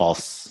lot of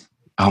false.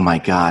 Oh my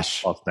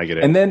gosh. False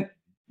negative. And then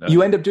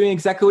you end up doing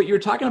exactly what you were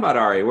talking about,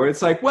 Ari, where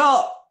it's like,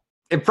 well,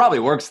 it probably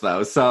works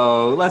though,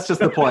 so let's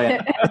just deploy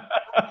it.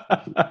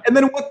 And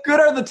then what good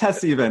are the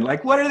tests even?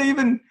 Like, what are they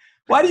even?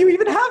 Why do you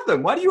even have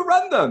them? Why do you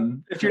run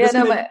them? If you're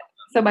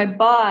So my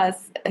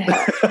boss, his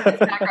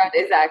background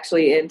is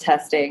actually in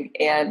testing,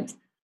 and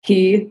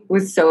he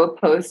was so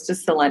opposed to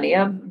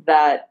Selenium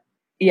that,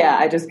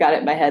 I just got it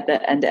in my head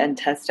that end-to-end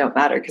tests don't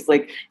matter. Because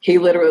like he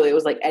literally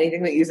was like,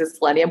 anything that uses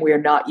Selenium, we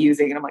are not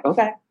using. And I'm like,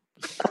 okay.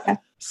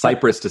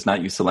 Cypress does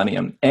not use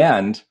Selenium,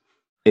 and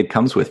it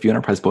comes with Vue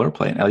Enterprise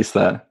boilerplate. At least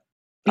the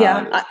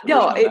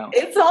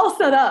it's all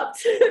set up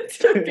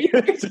to be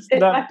in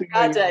my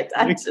project.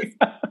 I just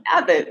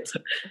haven't.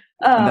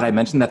 And that I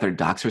mentioned that their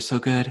docs are so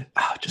good.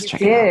 Oh, just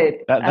check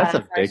it out. That's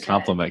a big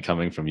compliment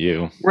coming from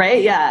you,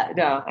 right? Yeah.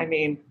 No, I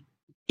mean,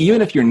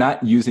 even if you're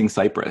not using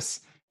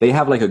Cypress, they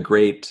have like a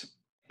great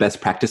best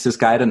practices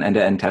guide on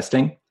end-to-end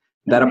testing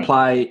that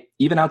apply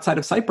even outside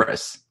of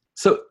Cypress.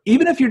 So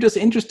even if you're just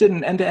interested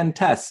in end-to-end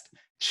test,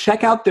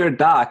 check out their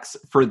docs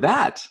for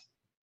that.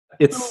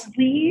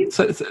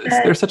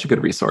 They're such a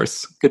good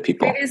resource. Good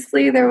people.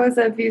 Previously, there was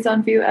a Views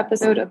on Vue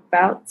episode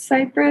about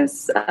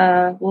Cypress.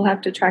 We'll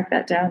have to track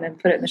that down and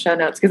put it in the show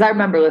notes because I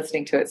remember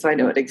listening to it, so I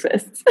know it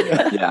exists.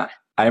 Yeah,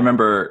 I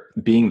remember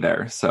being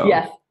there, so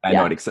I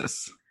know it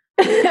exists.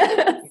 And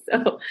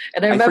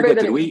I remember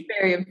that it was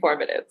very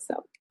informative.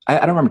 So I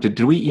don't remember.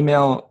 Did we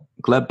email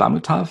Gleb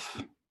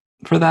Bamutov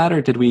for that,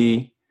 or did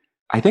we?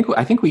 I think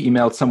we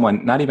emailed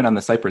someone, not even on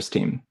the Cypress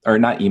team, or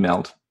not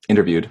emailed,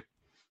 interviewed.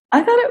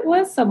 I thought it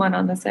was someone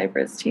on the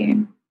Cypress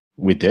team.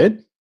 We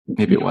did?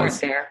 Maybe it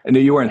was. No,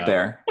 you weren't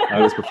there.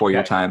 It was before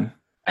your time.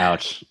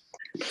 Ouch.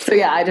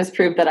 So I just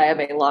proved that I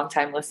am a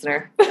long-time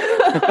listener.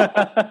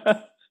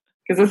 Because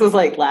this was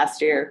like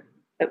last year,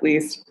 at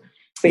least.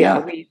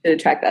 But we should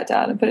track that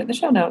down and put it in the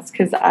show notes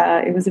because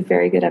it was a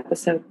very good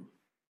episode.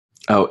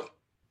 Oh,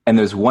 and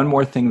there's one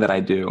more thing that I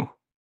do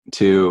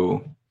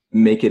to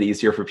make it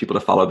easier for people to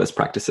follow best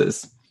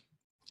practices.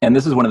 And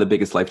this is one of the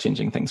biggest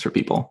life-changing things for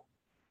people.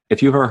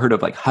 If you've ever heard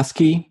of like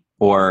Husky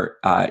or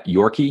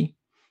Yorkie,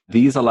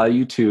 these allow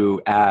you to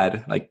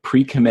add like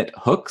pre-commit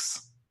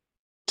hooks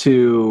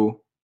to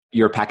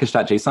your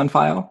package.json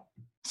file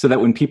so that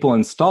when people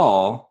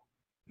install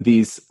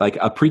these, like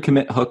a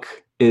pre-commit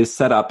hook is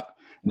set up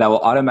that will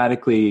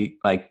automatically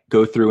like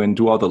go through and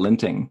do all the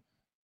linting.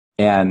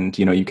 And,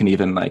 you can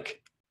even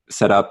like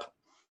set up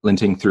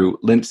linting through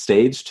lint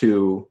stage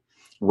to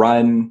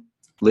run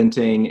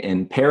linting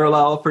in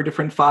parallel for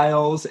different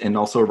files and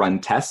also run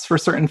tests for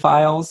certain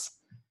files.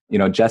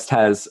 Jest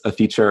has a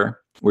feature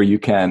where you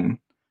can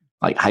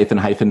like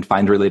hyphen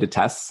find related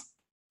tests.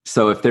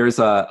 So if there's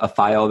a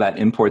file that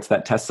imports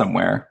that test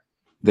somewhere,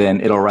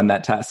 then it'll run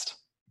that test.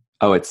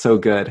 Oh, it's so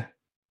good.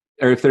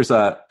 Or if there's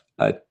a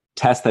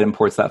test that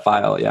imports that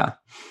file,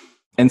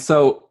 And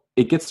so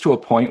it gets to a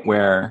point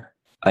where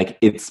like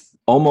it's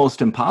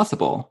almost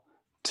impossible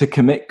to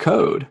commit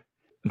code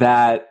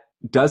that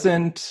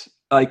doesn't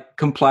like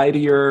comply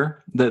to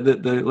the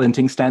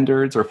linting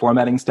standards or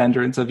formatting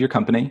standards of your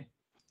company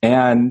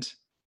and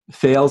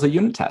fails a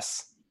unit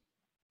test.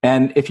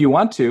 And if you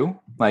want to,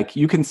 like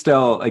you can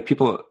still, like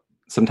people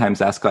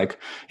sometimes ask like,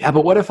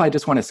 but what if I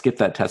just want to skip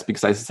that test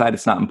because I decide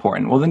it's not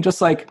important? Well, then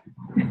just like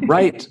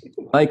write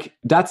like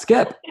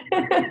 .skip.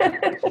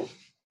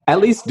 At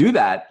least do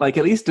that. Like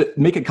at least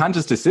make a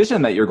conscious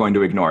decision that you're going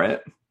to ignore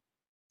it.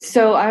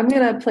 So I'm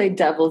going to play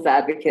devil's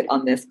advocate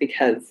on this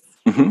because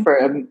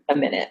for a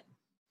minute,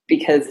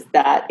 because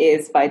that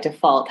is by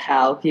default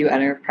how Vue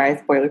Enterprise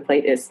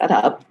boilerplate is set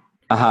up.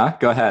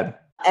 Go ahead.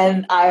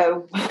 And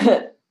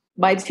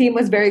my team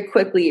was very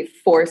quickly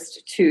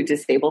forced to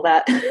disable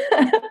that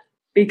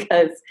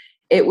because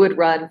it would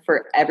run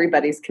for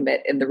everybody's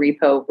commit in the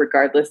repo,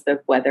 regardless of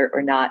whether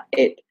or not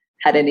it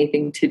had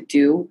anything to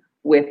do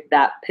with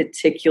that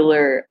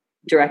particular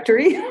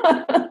directory.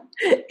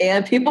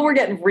 And people were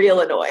getting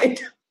real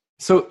annoyed.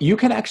 So you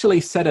can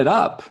actually set it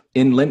up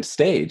in lint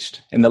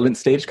staged, in the lint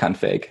stage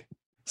config,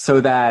 so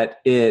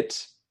that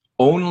it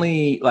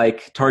only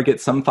like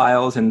targets some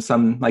files and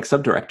some like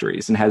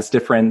subdirectories and has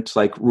different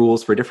like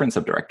rules for different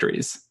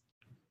subdirectories.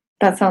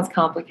 That sounds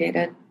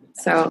complicated.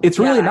 So it's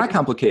really not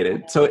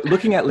complicated. So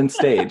looking at lint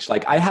stage,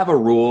 like I have a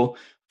rule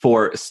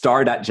for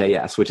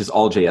star.js, which is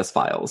all JS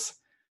files.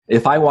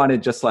 If I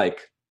wanted just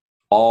like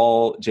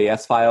all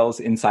JS files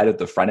inside of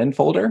the front end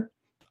folder,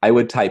 I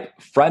would type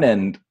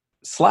frontend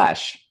 /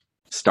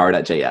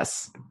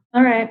 star.js.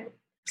 All right.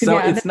 So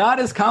it's not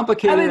as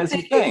complicated as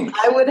you think.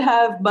 I would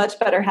have much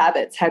better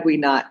habits had we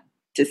not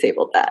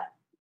disabled that.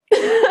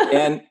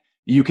 And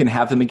you can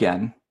have them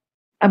again.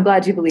 I'm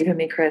glad you believe in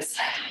me, Chris.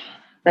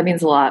 That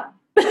means a lot.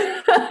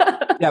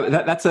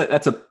 Yeah, that's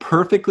a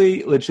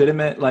perfectly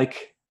legitimate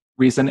like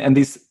reason. And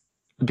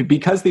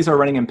because these are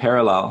running in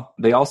parallel,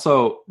 they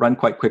also run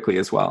quite quickly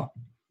as well.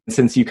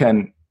 Since you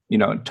can,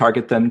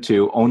 target them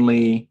to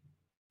only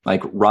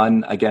like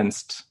run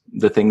against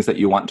the things that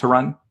you want to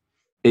run,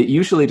 it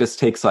usually just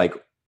takes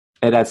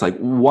it adds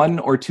 1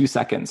 or 2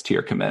 seconds to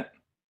your commit,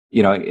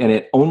 and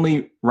it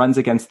only runs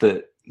against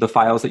the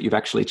files that you've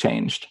actually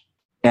changed.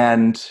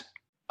 And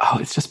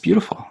it's just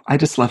beautiful. I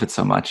just love it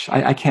so much.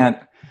 I can't.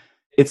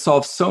 It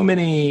solves so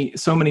many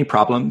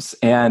problems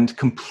and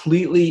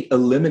completely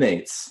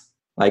eliminates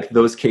like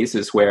those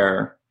cases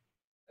where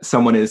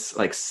someone is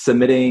like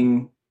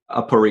submitting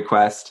a pull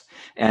request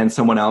and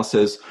someone else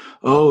says,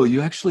 "Oh,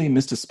 you actually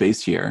missed a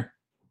space here."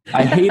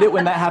 I hate it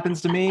when that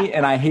happens to me,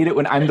 and I hate it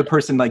when I'm the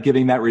person like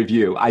giving that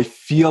review. I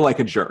feel like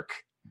a jerk.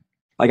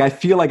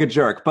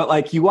 But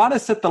like you want to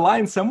set the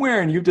line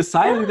somewhere, and you've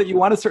decided that you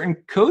want a certain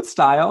code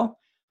style,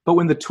 but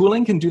when the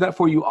tooling can do that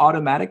for you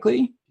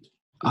automatically,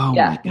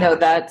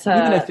 that's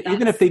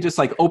even if they just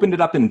like opened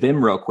it up in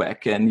Vim real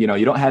quick, and you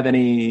don't have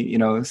any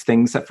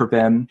things set for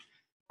Vim,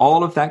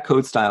 all of that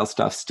code style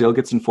stuff still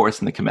gets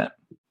enforced in the commit.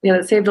 Yeah,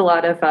 it saved a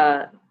lot of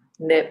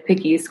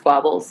nitpicky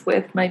squabbles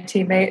with my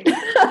teammate.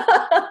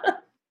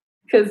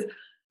 Because,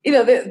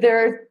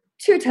 there are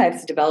two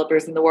types of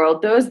developers in the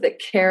world, those that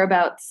care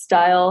about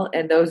style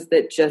and those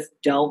that just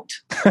don't.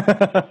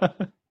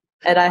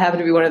 And I happen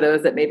to be one of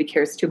those that maybe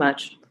cares too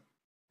much.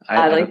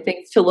 I like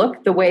things to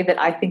look the way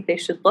that I think they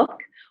should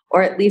look,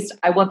 or at least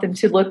I want them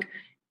to look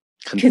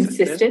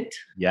consistent.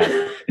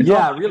 Yeah.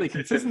 Yeah, really.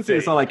 Consistency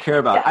is all I care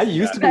about. Yes, I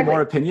used to be more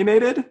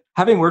opinionated.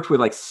 Having worked with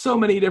like so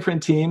many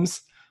different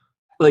teams,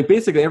 like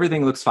basically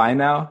everything looks fine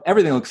now.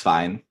 Everything looks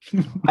fine.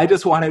 I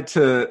just want it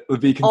to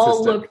be consistent.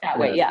 All look that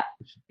way, yeah.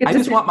 I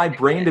just want my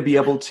brain to be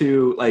able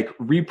to like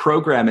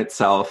reprogram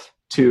itself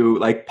to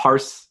like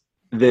parse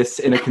this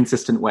in a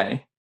consistent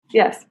way.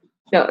 Yes.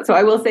 No, so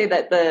I will say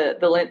that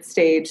the lint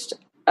staged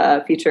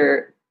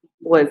feature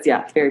was,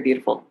 very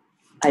beautiful.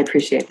 I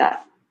appreciate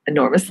that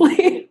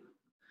enormously.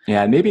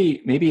 Yeah,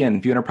 maybe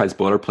in Vue Enterprise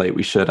Boilerplate,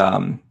 we should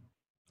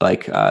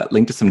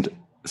link to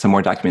some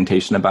more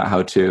documentation about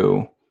how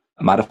to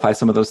modify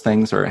some of those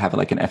things, or have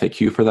like an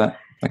FAQ for that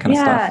kind of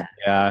stuff.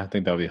 Yeah, I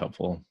think that would be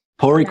helpful.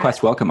 Pull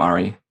request welcome,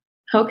 Ari.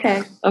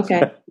 Okay.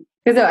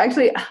 Because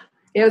actually,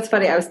 it's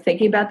funny. I was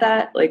thinking about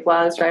that like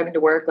while I was driving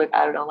to work, like,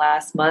 I don't know,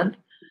 last month.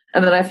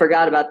 And then I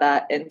forgot about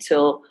that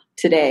until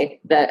today,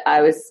 that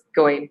I was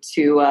going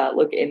to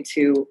look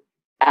into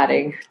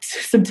adding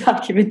some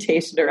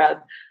documentation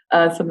around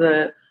some of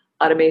the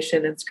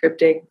automation and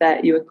scripting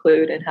that you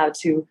include and how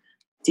to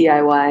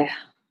DIY.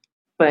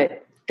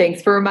 But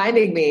thanks for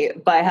reminding me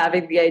by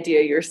having the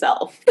idea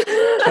yourself.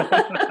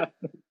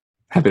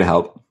 Happy to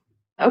help.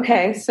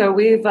 Okay, so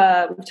we've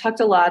talked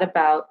a lot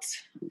about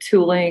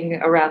tooling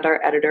around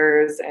our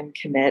editors and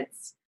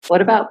commits.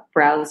 What about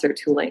browser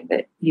tooling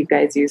that you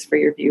guys use for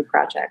your Vue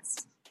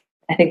projects?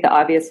 I think the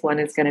obvious one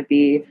is going to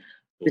be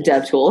the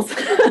dev tools.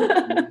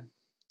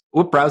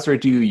 What browser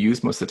do you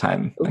use most of the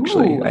time?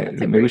 Actually,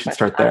 maybe we should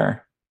start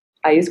there.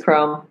 I use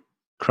Chrome.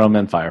 Chrome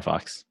and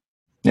Firefox.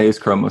 I use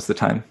Chrome most of the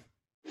time.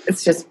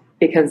 It's just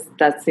because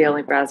that's the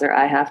only browser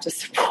I have to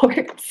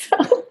support. So.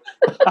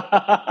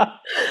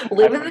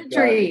 Living the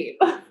dream.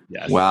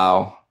 Yes.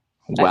 Wow.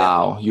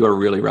 You are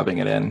really rubbing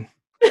it in.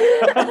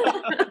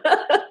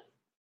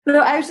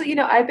 No, actually,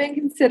 I've been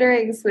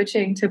considering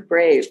switching to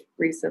Brave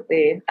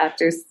recently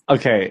after.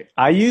 Okay,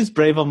 I use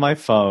Brave on my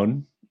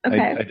phone.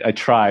 Okay. I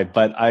tried,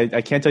 but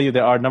I can't tell you,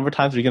 there are a number of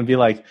times where you're going to be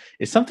like,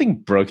 is something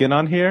broken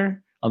on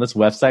here, on this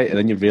website? And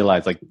then you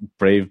realize like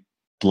Brave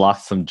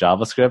blocks some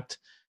JavaScript.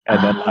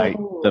 And then like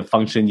the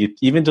function, you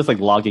even just like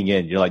logging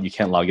in, you're like, you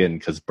can't log in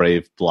because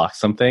Brave blocks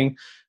something.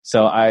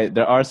 So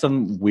there are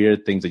some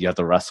weird things that you have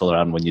to wrestle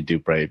around when you do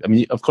Brave. I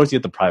mean, of course you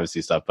get the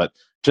privacy stuff, but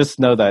just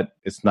know that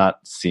it's not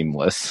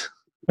seamless.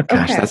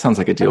 Gosh, that sounds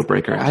like a deal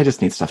breaker. I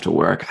just need stuff to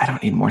work. I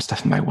don't need more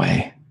stuff in my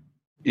way.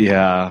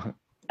 Yeah.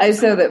 I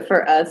just know that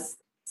for us,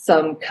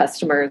 some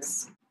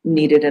customers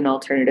needed an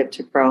alternative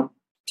to Chrome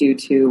due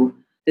to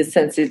the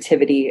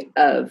sensitivity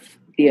of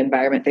the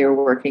environment they were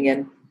working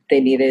in. They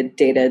needed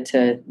data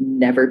to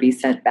never be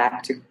sent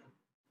back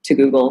to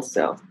Google.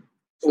 So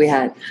we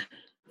had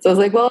So I was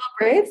like, well,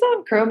 Braves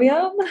on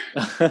Chromium,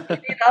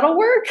 maybe that'll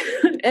work.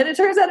 And it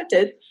turns out it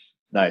did.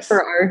 Nice.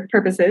 For our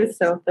purposes.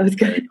 So that was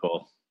good. Very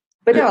cool.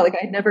 But no, like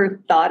I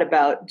never thought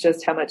about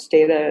just how much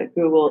data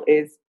Google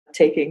is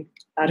taking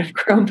out of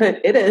Chrome,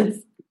 but it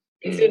is.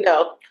 You do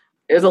know,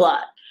 there's a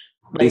lot.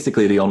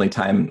 Basically, the only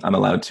time I'm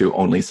allowed to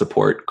only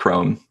support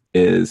Chrome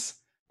is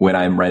when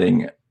I'm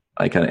writing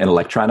like an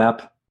Electron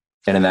app.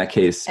 And in that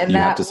case, you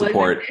have to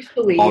support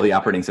all the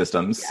operating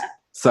systems. Yeah.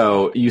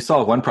 So you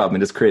solve one problem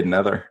and just create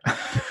another.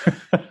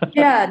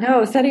 Yeah,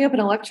 no, setting up an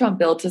Electron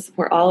build to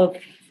support all of,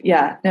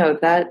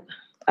 that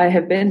I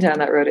have been down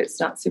that road. It's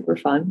not super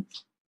fun.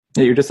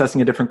 Yeah, you're just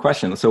asking a different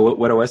question. So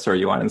what OS are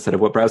you on instead of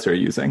what browser are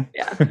you using?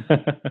 Yeah.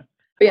 But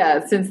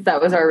yeah, since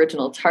that was our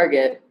original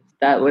target,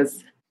 that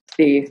was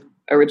the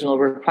original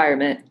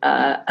requirement.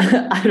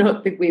 I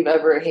don't think we've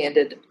ever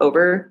handed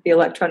over the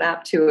Electron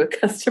app to a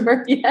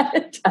customer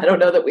yet. I don't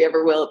know that we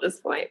ever will at this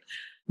point.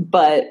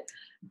 But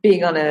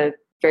being on a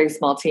very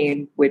small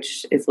team,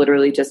 which is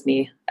literally just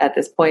me at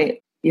this point,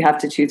 you have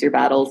to choose your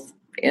battles.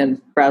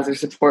 And browser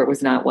support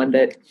was not one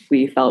that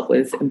we felt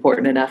was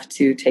important enough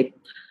to take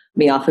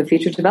me off of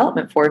feature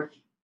development for.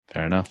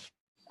 Fair enough.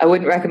 I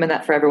wouldn't recommend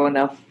that for everyone,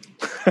 though.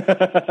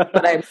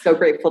 But I'm so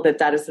grateful that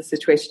that is the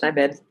situation I'm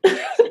in.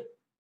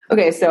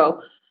 Okay,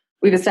 so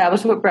we've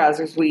established what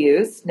browsers we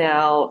use.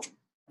 Now,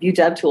 Vue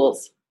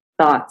DevTools,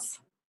 thoughts.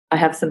 I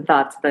have some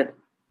thoughts, but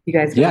you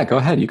guys... Yeah, go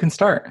ahead. You can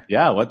start.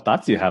 Yeah, what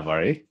thoughts do you have,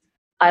 Ari?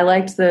 I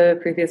liked the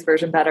previous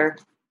version better.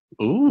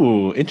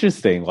 Ooh,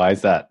 interesting. Why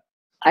is that?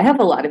 I have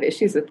a lot of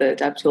issues with the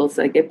DevTools.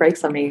 Like, it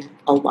breaks on me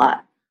a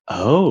lot.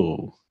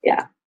 Oh.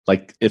 Yeah.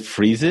 Like, it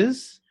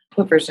freezes?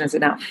 What version is it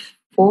now?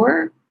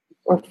 4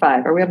 or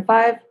 5? Are we on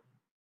 5?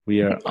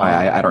 We are on...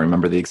 I don't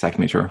remember the exact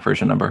major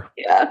version number.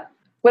 Yeah.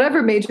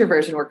 Whatever major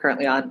version we're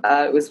currently on.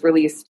 It was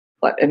released,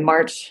 in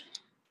March,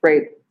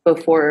 right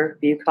before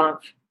VueConf.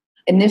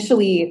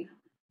 Initially,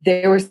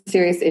 there were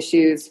serious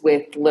issues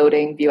with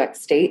loading Vuex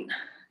state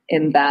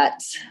in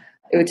that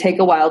it would take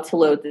a while to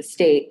load the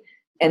state.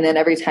 And then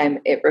every time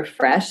it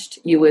refreshed,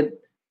 it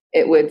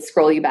would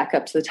scroll you back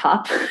up to the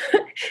top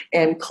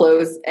and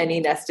close any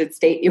nested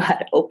state you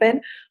had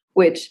open,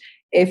 which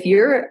if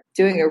you're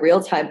doing a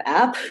real-time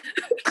app,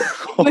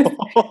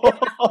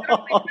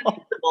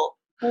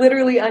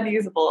 literally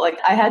unusable. Like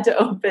I had to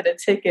open a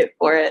ticket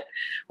for it,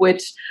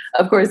 which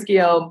of course,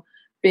 Guillaume,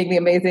 being the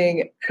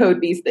amazing code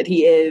beast that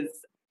he is,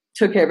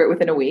 took care of it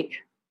within a week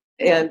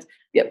and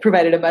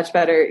provided a much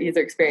better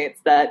user experience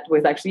that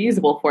was actually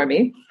usable for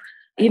me.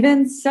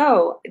 Even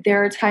so,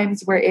 there are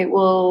times where it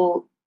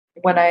will,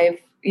 when I've,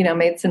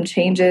 made some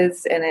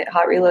changes and it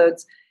hot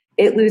reloads,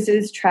 it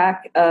loses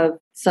track of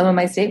some of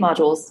my state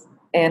modules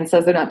and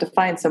says they're not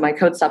defined, so my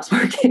code stops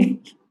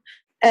working.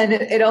 And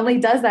it only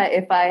does that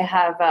if I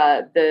have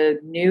the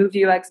new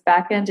Vuex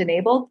backend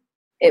enabled.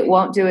 It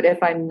won't do it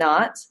if I'm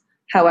not.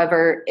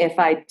 However, if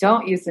I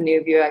don't use the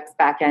new Vuex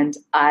backend,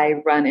 I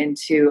run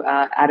into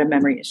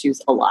out-of-memory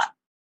issues a lot.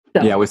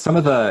 So. Yeah, with some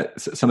of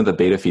the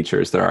beta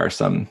features, there are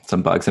some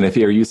bugs. And if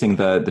you're using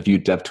the Vue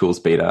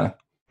DevTools beta,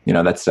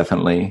 that's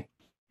definitely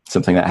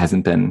something that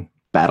hasn't been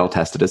battle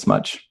tested as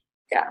much.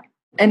 Yeah.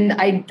 And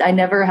I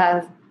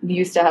never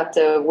used to have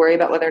to worry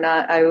about whether or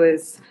not I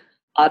was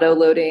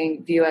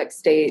auto-loading Vuex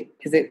state,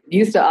 because it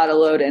used to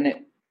auto-load and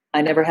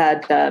I never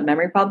had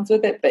memory problems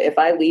with it. But if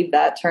I leave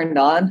that turned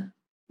on,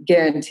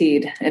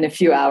 guaranteed in a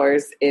few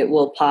hours, it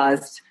will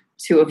pause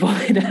to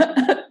avoid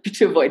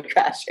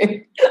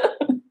crashing.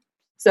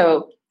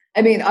 So,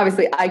 I mean,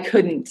 obviously I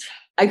couldn't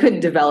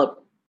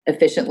develop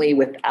efficiently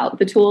without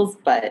the tools,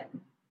 but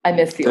I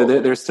miss the old.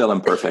 They're still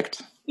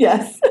imperfect.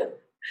 Yes.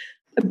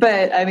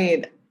 But I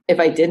mean, if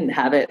I didn't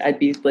have it, I'd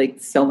be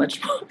so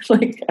much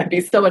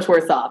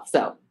worse off.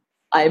 So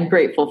I'm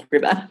grateful for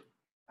that.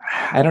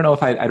 I don't know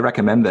if I'd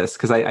recommend this,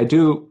 because I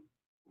do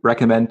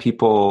recommend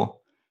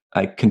people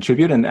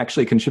contribute, and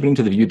actually contributing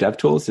to the Vue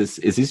DevTools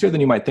is easier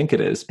than you might think it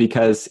is,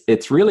 because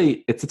it's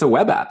a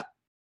web app.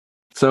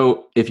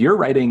 So if you're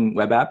writing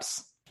web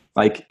apps,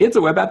 it's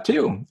a web app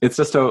too. It's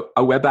just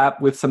a web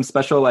app with some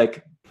special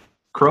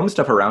Chrome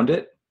stuff around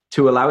it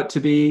to allow it to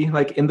be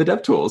in the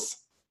DevTools.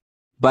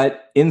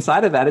 But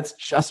inside of that, it's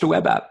just a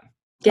web app.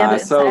 Yeah,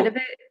 but inside of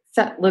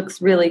it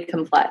looks really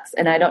complex,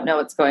 and I don't know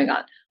what's going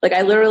on.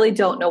 I literally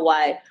don't know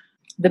why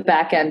the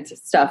backend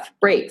stuff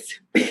breaks,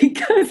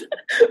 because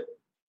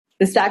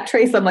the stack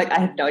trace, I'm I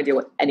have no idea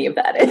what any of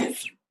that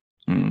is.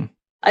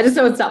 I just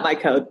know it's not my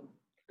code.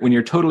 When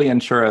you're totally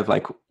unsure of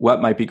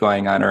what might be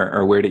going on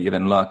or where to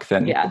even look,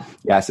 then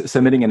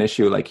submitting an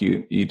issue like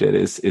you did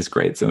is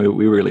great. So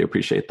we really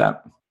appreciate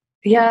that.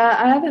 Yeah,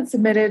 I haven't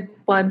submitted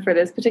one for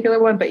this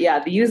particular one, but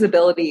yeah, the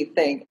usability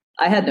thing,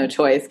 I had no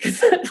choice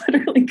because I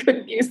literally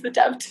couldn't use the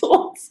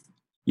DevTools.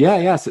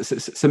 Yeah.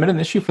 Submit an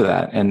issue for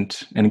that, and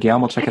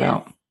Guillaume will check it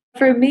out.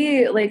 For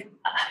me, I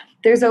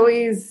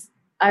always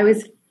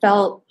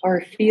felt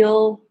or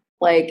feel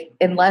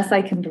unless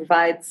I can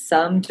provide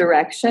some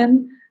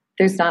direction,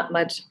 there's not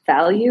much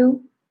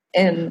value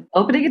in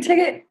opening a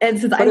ticket. And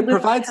since but it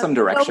provides some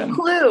direction. No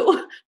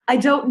clue. I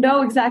don't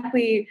know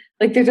exactly,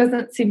 like there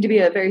doesn't seem to be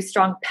a very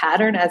strong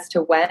pattern as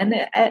to when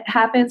it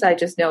happens. I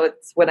just know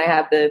it's when I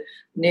have the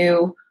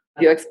new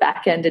UX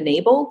backend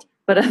enabled.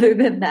 But other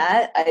than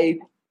that,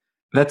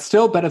 that's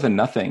still better than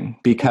nothing,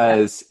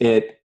 because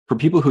for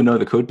people who know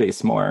the code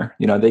base more,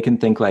 they can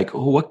think like,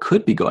 oh, what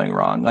could be going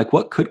wrong? Like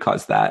what could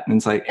cause that? And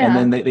it's like, and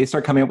then they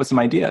start coming up with some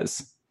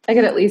ideas. I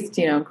could at least,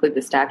 include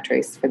the stack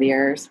trace for the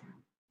errors.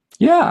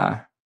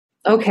 Yeah.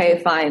 Okay,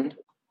 fine.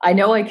 I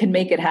know I can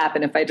make it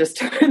happen if I just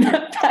turn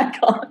that back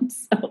on.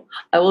 So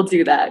I will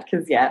do that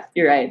because,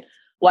 you're right.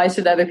 Why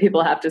should other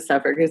people have to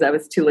suffer? Because I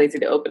was too lazy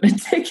to open a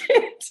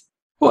ticket.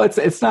 Well,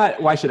 it's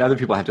not why should other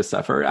people have to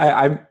suffer.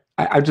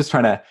 I'm just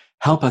trying to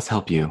help us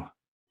help you.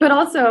 But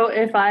also,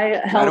 if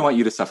I don't want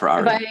you to suffer,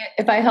 Ari.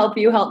 If I help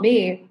you help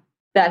me,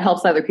 that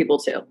helps other people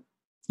too.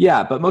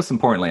 Yeah, but most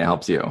importantly, it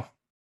helps you.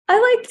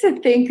 I like to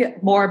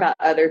think more about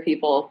other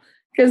people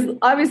because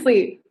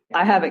obviously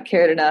I haven't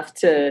cared enough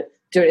to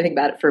do anything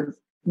about it for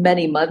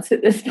many months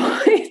at this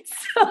point.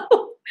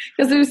 So,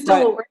 because there's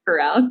still a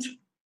workaround.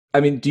 I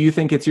mean, do you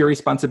think it's your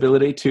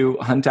responsibility to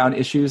hunt down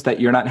issues that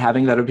you're not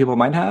having that other people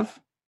might have?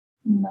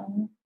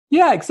 No.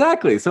 Yeah,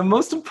 exactly. So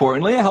most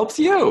importantly, it helps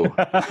you.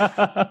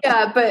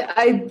 Yeah, but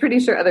I'm pretty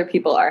sure other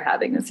people are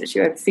having this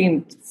issue. I've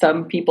seen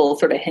some people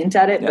sort of hint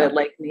at it, but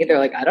like me, they're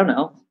like, I don't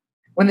know.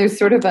 When there's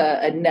sort of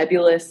a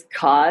nebulous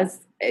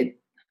cause,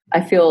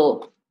 I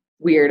feel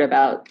weird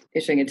about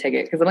issuing a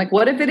ticket because I'm like,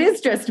 what if it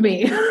is just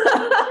me?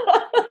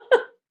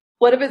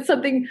 What if it's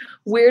something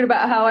weird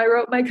about how I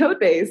wrote my code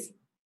base?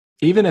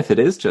 Even if it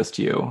is just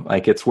you,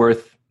 like it's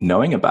worth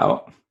knowing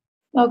about.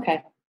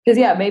 Okay.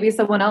 Because maybe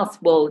someone else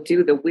will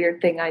do the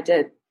weird thing I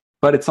did.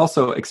 But it's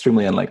also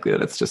extremely unlikely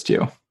that it's just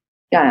you.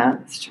 Yeah,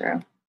 that's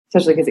true.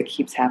 Especially because it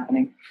keeps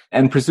happening.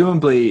 And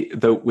presumably,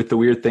 with the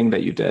weird thing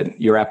that you did,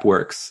 your app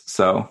works.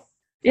 So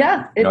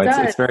yeah, it does.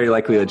 It's very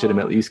likely a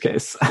legitimate use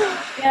case.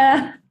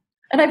 Yeah.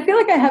 And I feel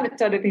like I haven't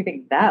done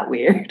anything that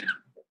weird.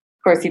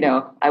 Of course,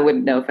 I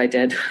wouldn't know if I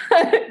did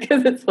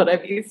because it's what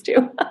I'm used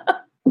to.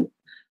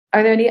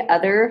 Are there any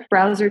other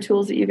browser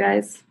tools that you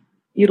guys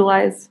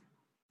utilize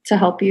to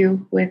help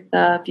you with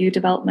Vue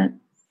development?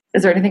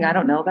 Is there anything I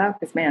don't know about?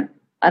 Because, man,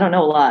 I don't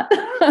know a lot.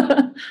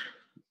 Let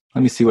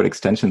me see what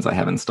extensions I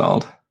have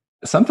installed.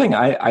 Something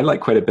I like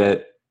quite a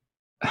bit.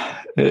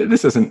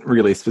 This isn't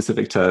really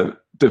specific to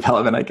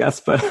development, I guess,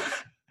 but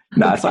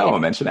so I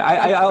won't mention it.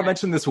 I'll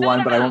mention this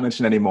one, but I won't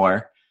mention any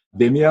more.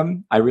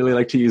 Vimium. I really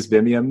like to use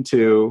Vimium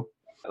to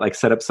like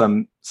set up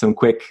some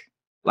quick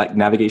like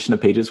navigation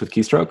of pages with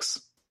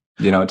keystrokes.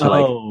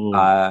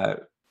 To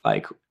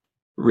like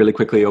really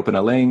quickly open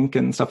a link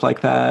and stuff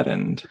like that.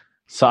 And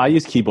so I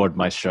use Keyboard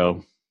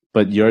Maestro,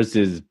 but yours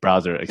is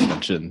browser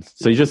extensions.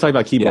 So you just talk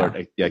about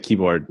keyboard,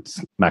 keyboard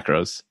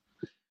macros.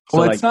 So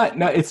well, it's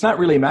not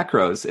really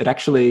macros. It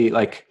actually,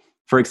 like,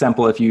 for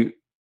example, if you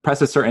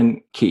press a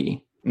certain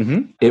key,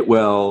 it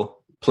will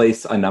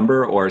place a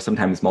number or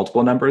sometimes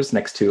multiple numbers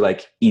next to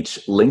like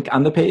each link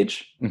on the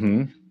page.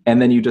 And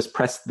then you just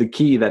press the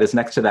key that is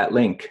next to that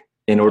link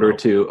in order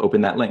to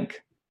open that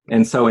link.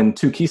 And so in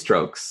 2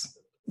 keystrokes,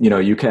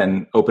 you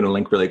can open a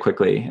link really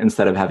quickly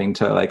instead of having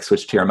to like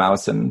switch to your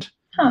mouse and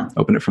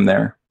open it from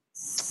there.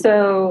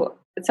 So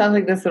it sounds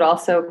like this would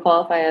also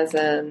qualify as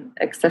an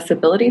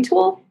accessibility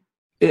tool.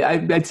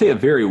 I'd say a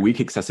very weak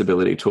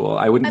accessibility tool.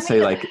 I wouldn't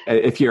say like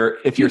if your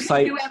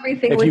site,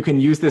 if you can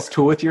use this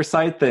tool with your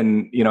site,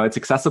 then it's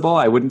accessible.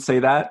 I wouldn't say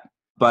that.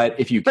 But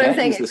if you can't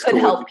use this tool, it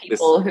could help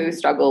people who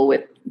struggle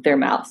with their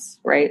mouse,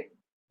 right?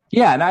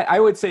 Yeah, and I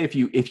would say if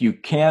you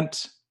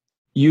can't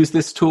use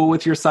this tool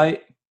with your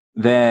site,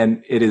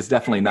 then it is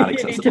definitely not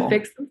accessible. You need to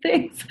fix some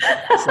things.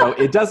 So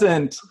it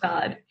doesn't.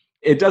 God.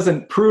 It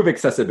doesn't prove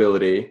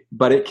accessibility,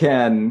 but it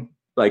can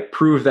like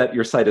prove that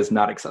your site is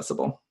not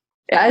accessible.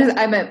 Yeah,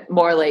 I meant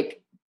more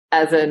like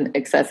as an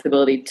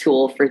accessibility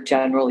tool for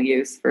general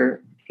use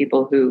for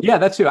people who. Yeah,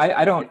 that's true.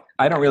 I don't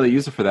really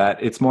use it for that.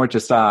 It's more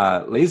just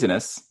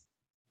laziness.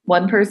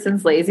 One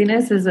person's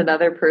laziness is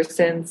another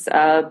person's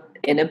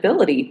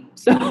inability.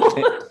 So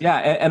yeah,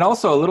 and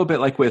also a little bit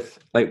like with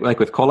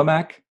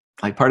Colomac,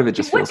 like part of it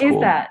just feels cool. What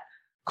is that?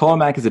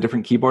 Colomac is a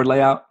different keyboard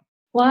layout.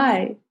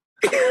 Why?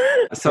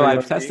 So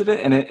I've tested it,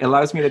 and it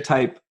allows me to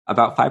type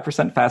about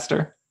 5%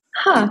 faster.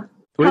 Huh.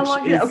 How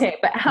long is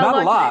but how not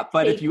long a lot,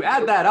 but if you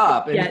add that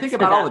up and you think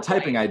about all the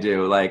typing I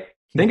do, like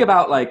think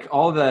about like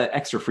all the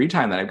extra free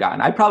time that I've gotten.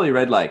 I probably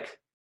read like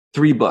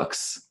 3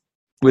 books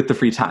with the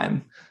free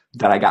time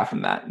that I got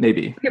from that,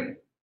 maybe. Okay,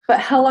 but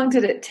how long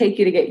did it take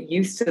you to get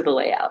used to the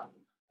layout?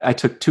 I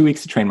took 2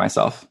 weeks to train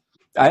myself.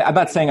 I'm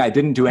not saying I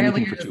didn't do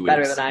anything for 2 weeks.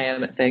 Better than I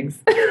am at things.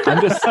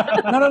 I'm just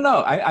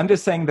no. I'm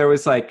just saying there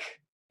was like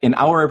an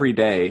hour every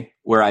day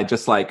where I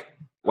just like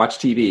watch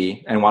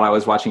TV, and while I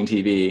was watching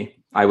TV,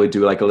 I would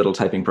do like a little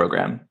typing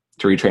program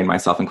to retrain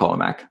myself in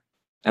Colomac.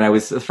 And I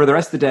was, for the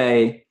rest of the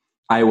day,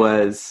 I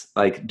was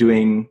like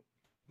doing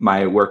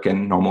my work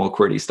and normal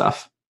QWERTY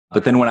stuff.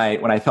 But then when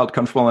I felt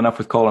comfortable enough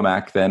with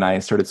Colomac, then I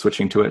started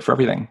switching to it for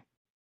everything.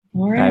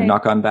 All And I've right.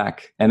 not gone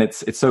back. And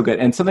it's so good.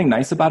 And something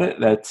nice about it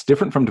that's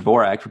different from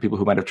Dvorak for people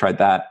who might have tried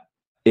that,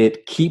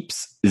 it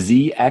keeps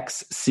Z,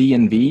 X, C,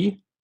 and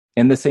V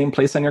in the same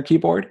place on your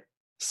keyboard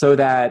so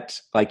that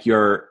like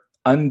your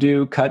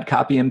undo, cut,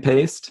 copy, and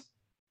paste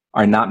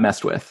are not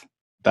messed with.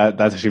 That's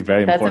actually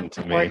very important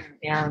to me.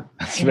 Yeah.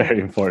 That's very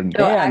important.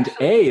 So And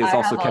actually, A is I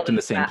also have all kept in the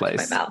those same maps in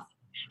place. my mouth.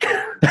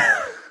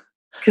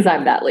 Because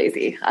I'm that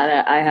lazy.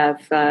 I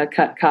have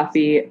cut,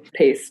 copy,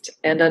 paste,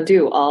 and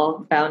undo all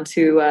bound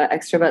to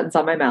extra buttons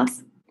on my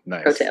mouse.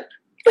 Nice. Pro tip.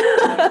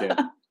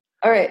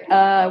 All right.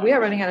 We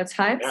are running out of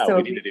time. Yeah, so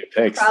we need to do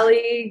picks.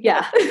 probably,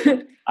 yeah.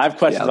 I have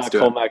questions let's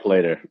on do it. Comac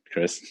later,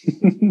 Chris.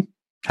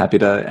 Happy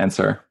to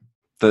answer.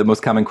 The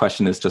most common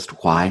question is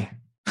just why?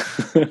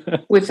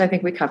 Which I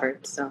think we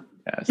covered. So,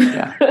 Yes.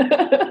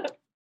 Yeah.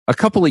 A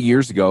couple of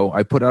years ago,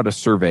 I put out a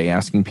survey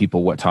asking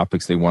people what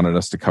topics they wanted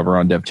us to cover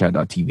on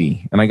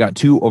devchat.tv, and I got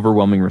 2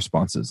 overwhelming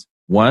responses.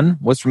 One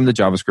was from the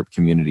JavaScript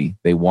community.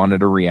 They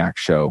wanted a React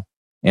show.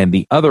 And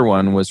the other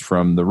one was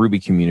from the Ruby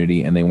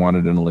community, and they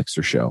wanted an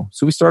Elixir show.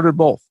 So we started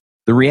both.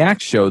 The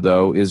React show,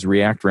 though, is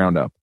React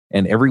Roundup.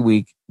 And every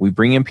week, we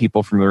bring in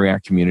people from the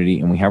React community,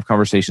 and we have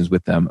conversations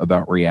with them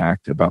about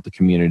React, about the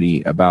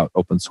community, about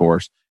open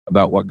source,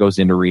 about what goes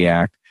into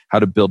React, how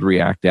to build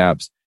React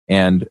apps,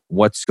 and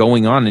what's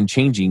going on and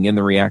changing in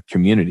the React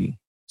community.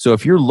 So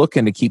if you're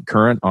looking to keep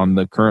current on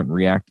the current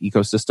React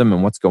ecosystem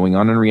and what's going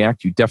on in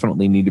React, you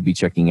definitely need to be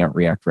checking out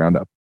React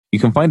Roundup. You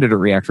can find it at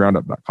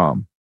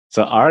reactroundup.com.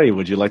 So Ari,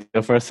 would you like to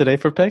go first today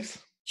for picks?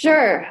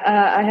 sure.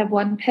 I have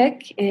one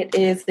pick. It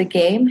is the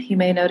game. You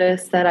may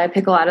notice that I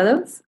pick a lot of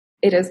those.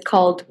 It is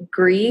called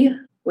Gris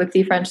with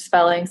the French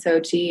spelling, so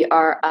Gris.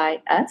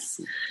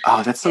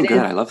 Oh, that's so It good.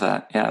 is- I love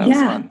that. Yeah, that was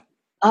fun.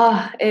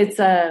 It's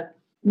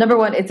number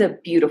one, it's a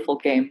beautiful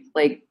game.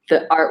 Like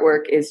the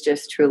artwork is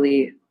just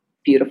truly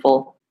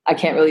beautiful. I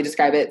can't really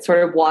describe it. It's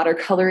sort of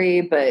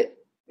watercolory, but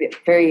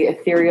very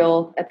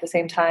ethereal at the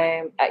same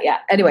time.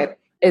 Anyway,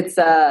 it's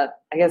I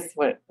guess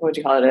what would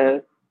you call it?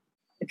 A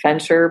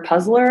adventure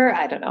puzzler?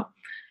 I don't know.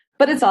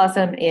 But it's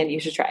awesome and you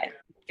should try it.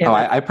 Yeah. Oh,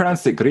 I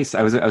pronounced it Gris.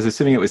 I was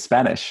assuming it was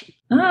Spanish.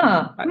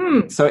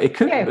 So it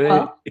could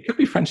it could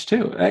be French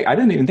too. I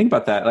didn't even think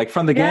about that. Like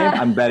from the game,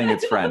 I'm betting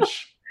it's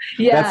French.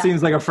 Yeah. That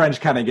seems like a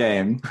French kind of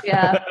game.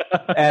 Yeah.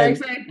 And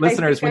Actually,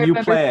 listeners, I when you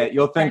remember play it,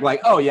 you'll think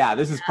like, oh yeah,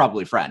 this is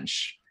probably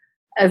French.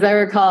 As I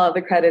recall,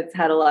 the credits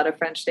had a lot of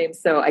French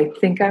names, so I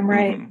think I'm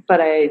right,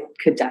 but I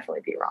could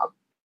definitely be wrong.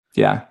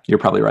 Yeah, you're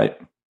probably right.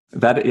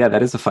 That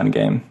is a fun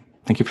game.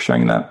 Thank you for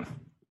sharing that.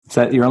 Is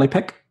that your only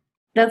pick?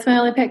 That's my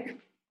only pick.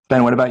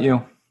 Ben, what about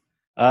you?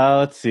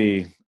 Let's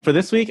see. For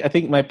this week, I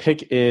think my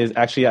pick is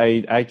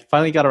actually I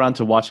finally got around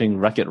to watching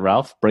Wreck-It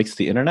Ralph Breaks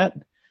the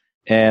Internet.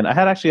 And I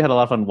had a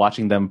lot of fun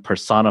watching them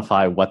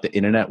personify what the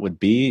internet would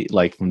be,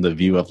 like from the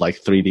view of like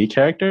 3D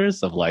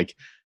characters of like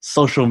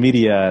social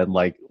media and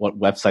like what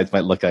websites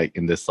might look like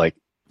in this like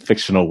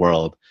fictional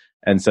world.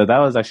 And so that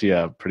was actually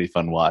a pretty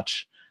fun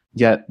watch.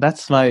 Yeah,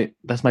 that's my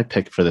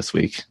pick for this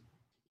week.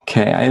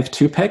 Okay, I have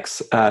 2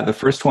 picks. The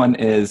first one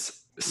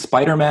is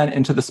Spider-Man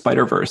Into the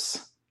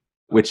Spider-Verse,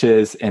 which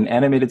is an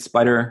animated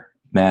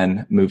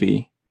Spider-Man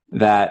movie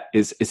that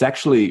is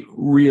actually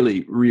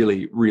really,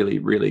 really, really,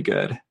 really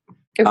good.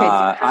 Okay, so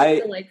I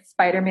have to like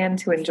Spider-Man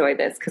to enjoy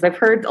this because I've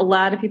heard a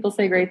lot of people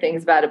say great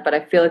things about it, but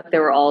I feel like they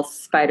were all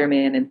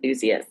Spider-Man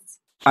enthusiasts.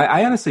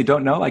 I honestly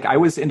don't know. Like I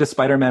was into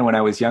Spider-Man when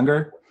I was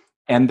younger,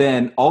 and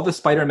then all the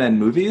Spider-Man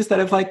movies that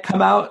have like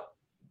come out,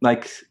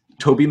 like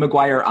Tobey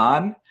Maguire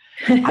on,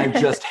 I've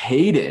just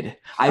hated.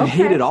 I've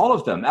hated all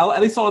of them. At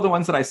least all of the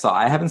ones that I saw.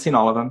 I haven't seen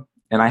all of them,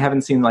 and I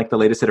haven't seen like the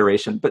latest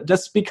iteration. But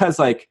just because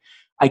like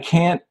I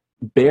can't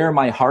bear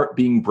my heart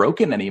being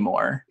broken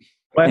anymore.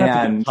 Why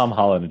not give Tom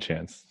Holland a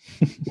chance?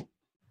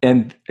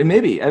 and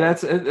maybe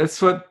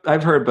that's what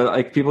I've heard. But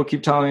like people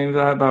keep telling me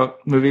that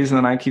about movies, and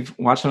then I keep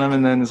watching them,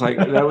 and then it's like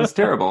that was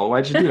terrible.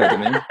 Why'd you do that to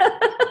me?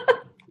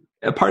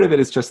 A part of it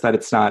is just that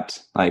it's not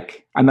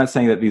like I'm not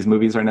saying that these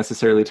movies are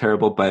necessarily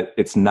terrible, but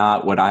it's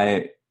not what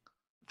I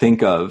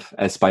think of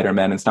as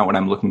Spider-Man. It's not what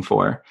I'm looking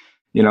for,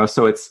 you know.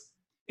 So it's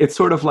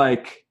sort of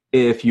like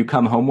if you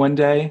come home one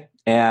day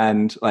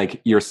and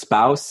like your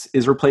spouse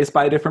is replaced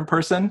by a different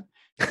person.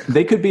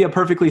 They could be a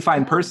perfectly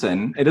fine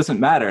person. It doesn't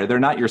matter. They're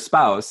not your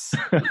spouse.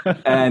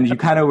 And you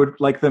kind of would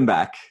like them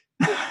back.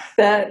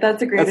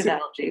 That's a great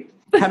analogy.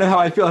 Kind of how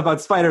I feel about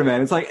Spider-Man.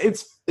 It's like,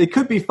 it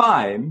could be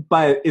fine,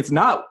 but it's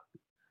not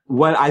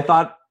what I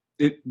thought.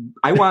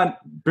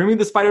 Bring me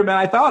the Spider-Man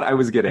I thought I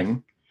was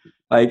getting.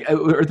 Like,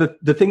 or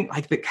the thing,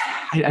 like,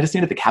 I just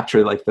needed to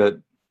capture, like,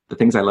 the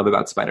things I love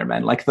about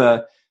Spider-Man. Like,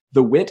 the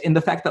wit in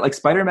the fact that, like,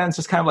 Spider-Man's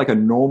just kind of like a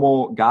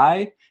normal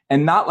guy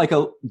and not like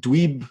a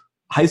dweeb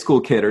high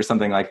school kid or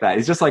something like that.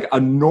 He's just like a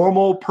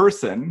normal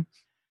person,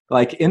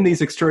 like in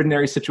these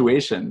extraordinary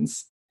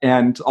situations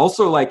and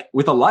also like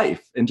with a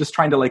life and just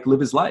trying to like live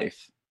his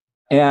life.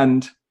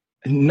 And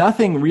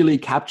nothing really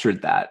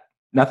captured that.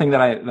 Nothing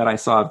that I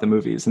saw of the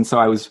movies. And so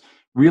I was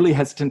really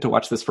hesitant to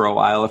watch this for a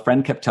while. A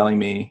friend kept telling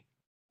me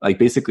like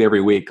basically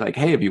every week, like,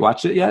 hey, have you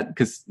watched it yet?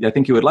 Because I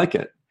think you would like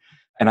it.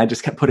 and I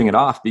just kept putting it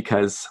off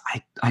because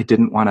I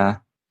didn't want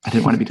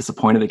to be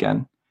disappointed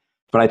again.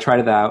 But I tried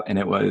it out, and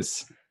it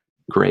was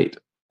great.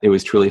 It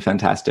was truly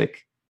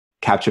fantastic.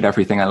 Captured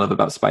everything I love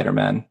about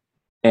Spider-Man,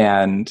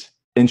 and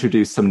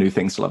introduced some new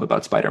things to love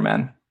about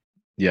Spider-Man.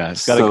 Yeah,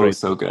 it's got a great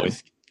so good.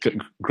 voice.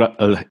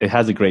 It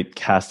has a great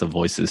cast of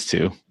voices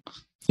too.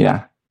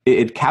 Yeah,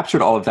 it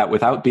captured all of that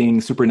without being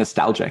super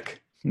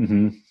nostalgic.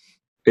 Mm-hmm.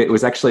 It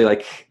was actually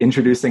like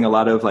introducing a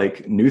lot of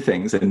like new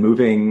things and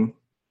moving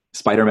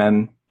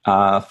Spider-Man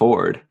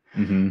forward.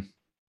 Mm-hmm.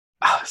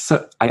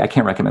 So I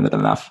can't recommend it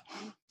enough.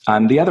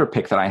 The other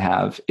pick that I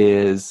have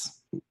is,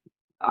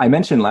 I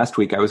mentioned last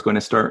week I was going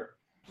to start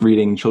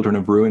reading Children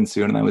of Ruin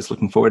soon, and I was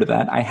looking forward to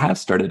that. I have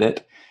started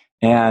it,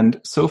 and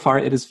so far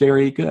it is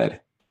very good.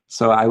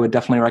 So I would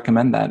definitely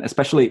recommend that,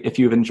 especially if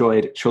you've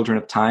enjoyed Children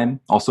of Time,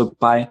 also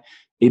by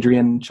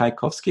Adrian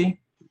Tchaikovsky.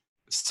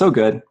 So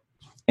good.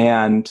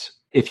 And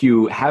if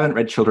you haven't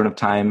read Children of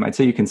Time, I'd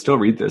say you can still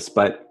read this,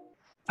 but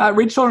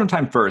read Children of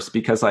Time first,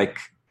 because like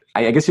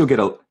I guess you'll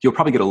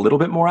probably get a little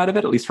bit more out of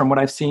it, at least from what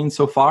I've seen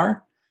so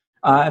far,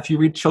 if you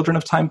read Children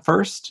of Time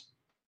first.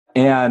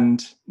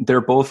 And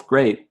they're both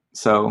great.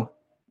 So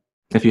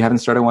if you haven't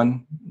started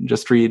one,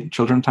 just read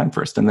Children of Time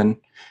first, and then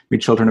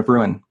read Children of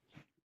Ruin.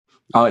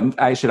 Oh, and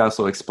I should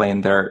also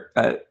explain, they're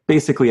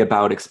basically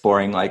about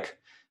exploring like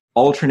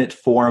alternate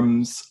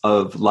forms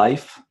of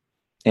life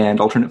and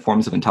alternate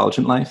forms of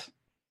intelligent life.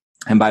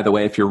 And by the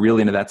way, if you're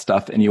really into that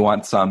stuff and you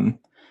want some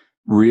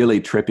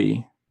really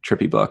trippy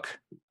book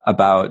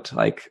about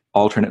like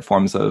alternate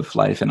forms of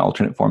life and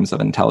alternate forms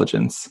of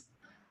intelligence,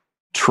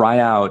 try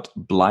out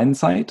Blind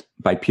Sight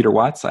by Peter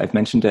Watts. I've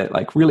mentioned it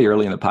like really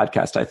early in the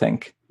podcast, I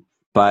think,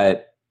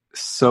 but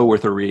so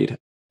worth a read.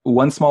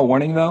 One small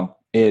warning though,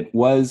 it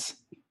was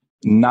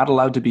not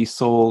allowed to be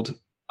sold,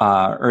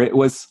 I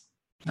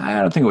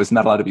don't think it was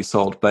not allowed to be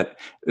sold, but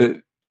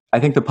I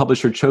think the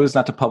publisher chose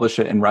not to publish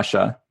it in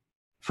Russia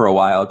for a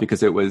while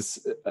because it was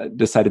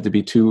decided to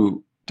be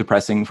too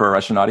depressing for a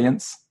Russian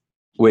audience,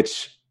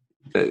 which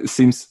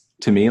seems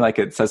to me like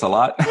it says a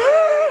lot.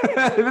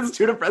 If it's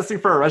too depressing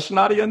for a Russian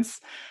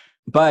audience.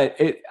 But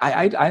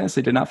I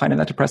honestly did not find it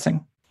that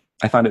depressing.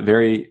 I found it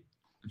very,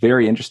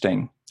 very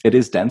interesting. It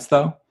is dense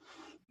though,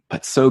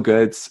 but so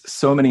good.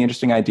 So many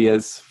interesting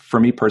ideas. For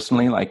me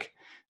personally, like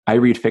I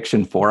read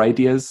fiction for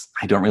ideas.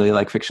 I don't really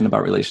like fiction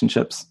about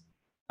relationships.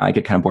 I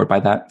get kind of bored by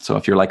that. So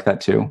if you're like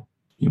that too,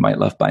 you might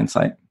love Blind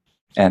Sight.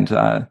 And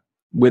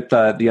with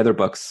the other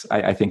books,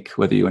 I think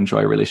whether you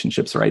enjoy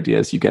relationships or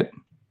ideas, you get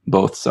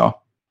both. So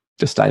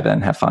just dive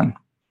in, have fun.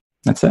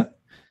 That's it.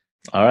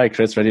 All right,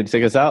 Chris, ready to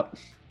take us out?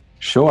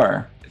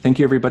 Sure. Thank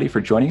you, everybody,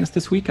 for joining us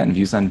this week on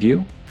Views on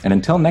View. And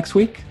until next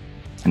week,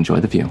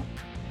 enjoy the view.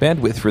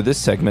 Bandwidth for this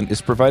segment is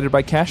provided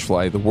by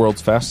CacheFly, the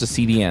world's fastest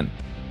CDN.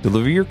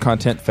 Deliver your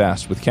content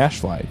fast with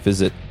CacheFly.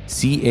 Visit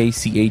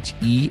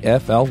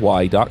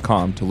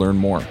CACHEFLY.com to learn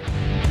more.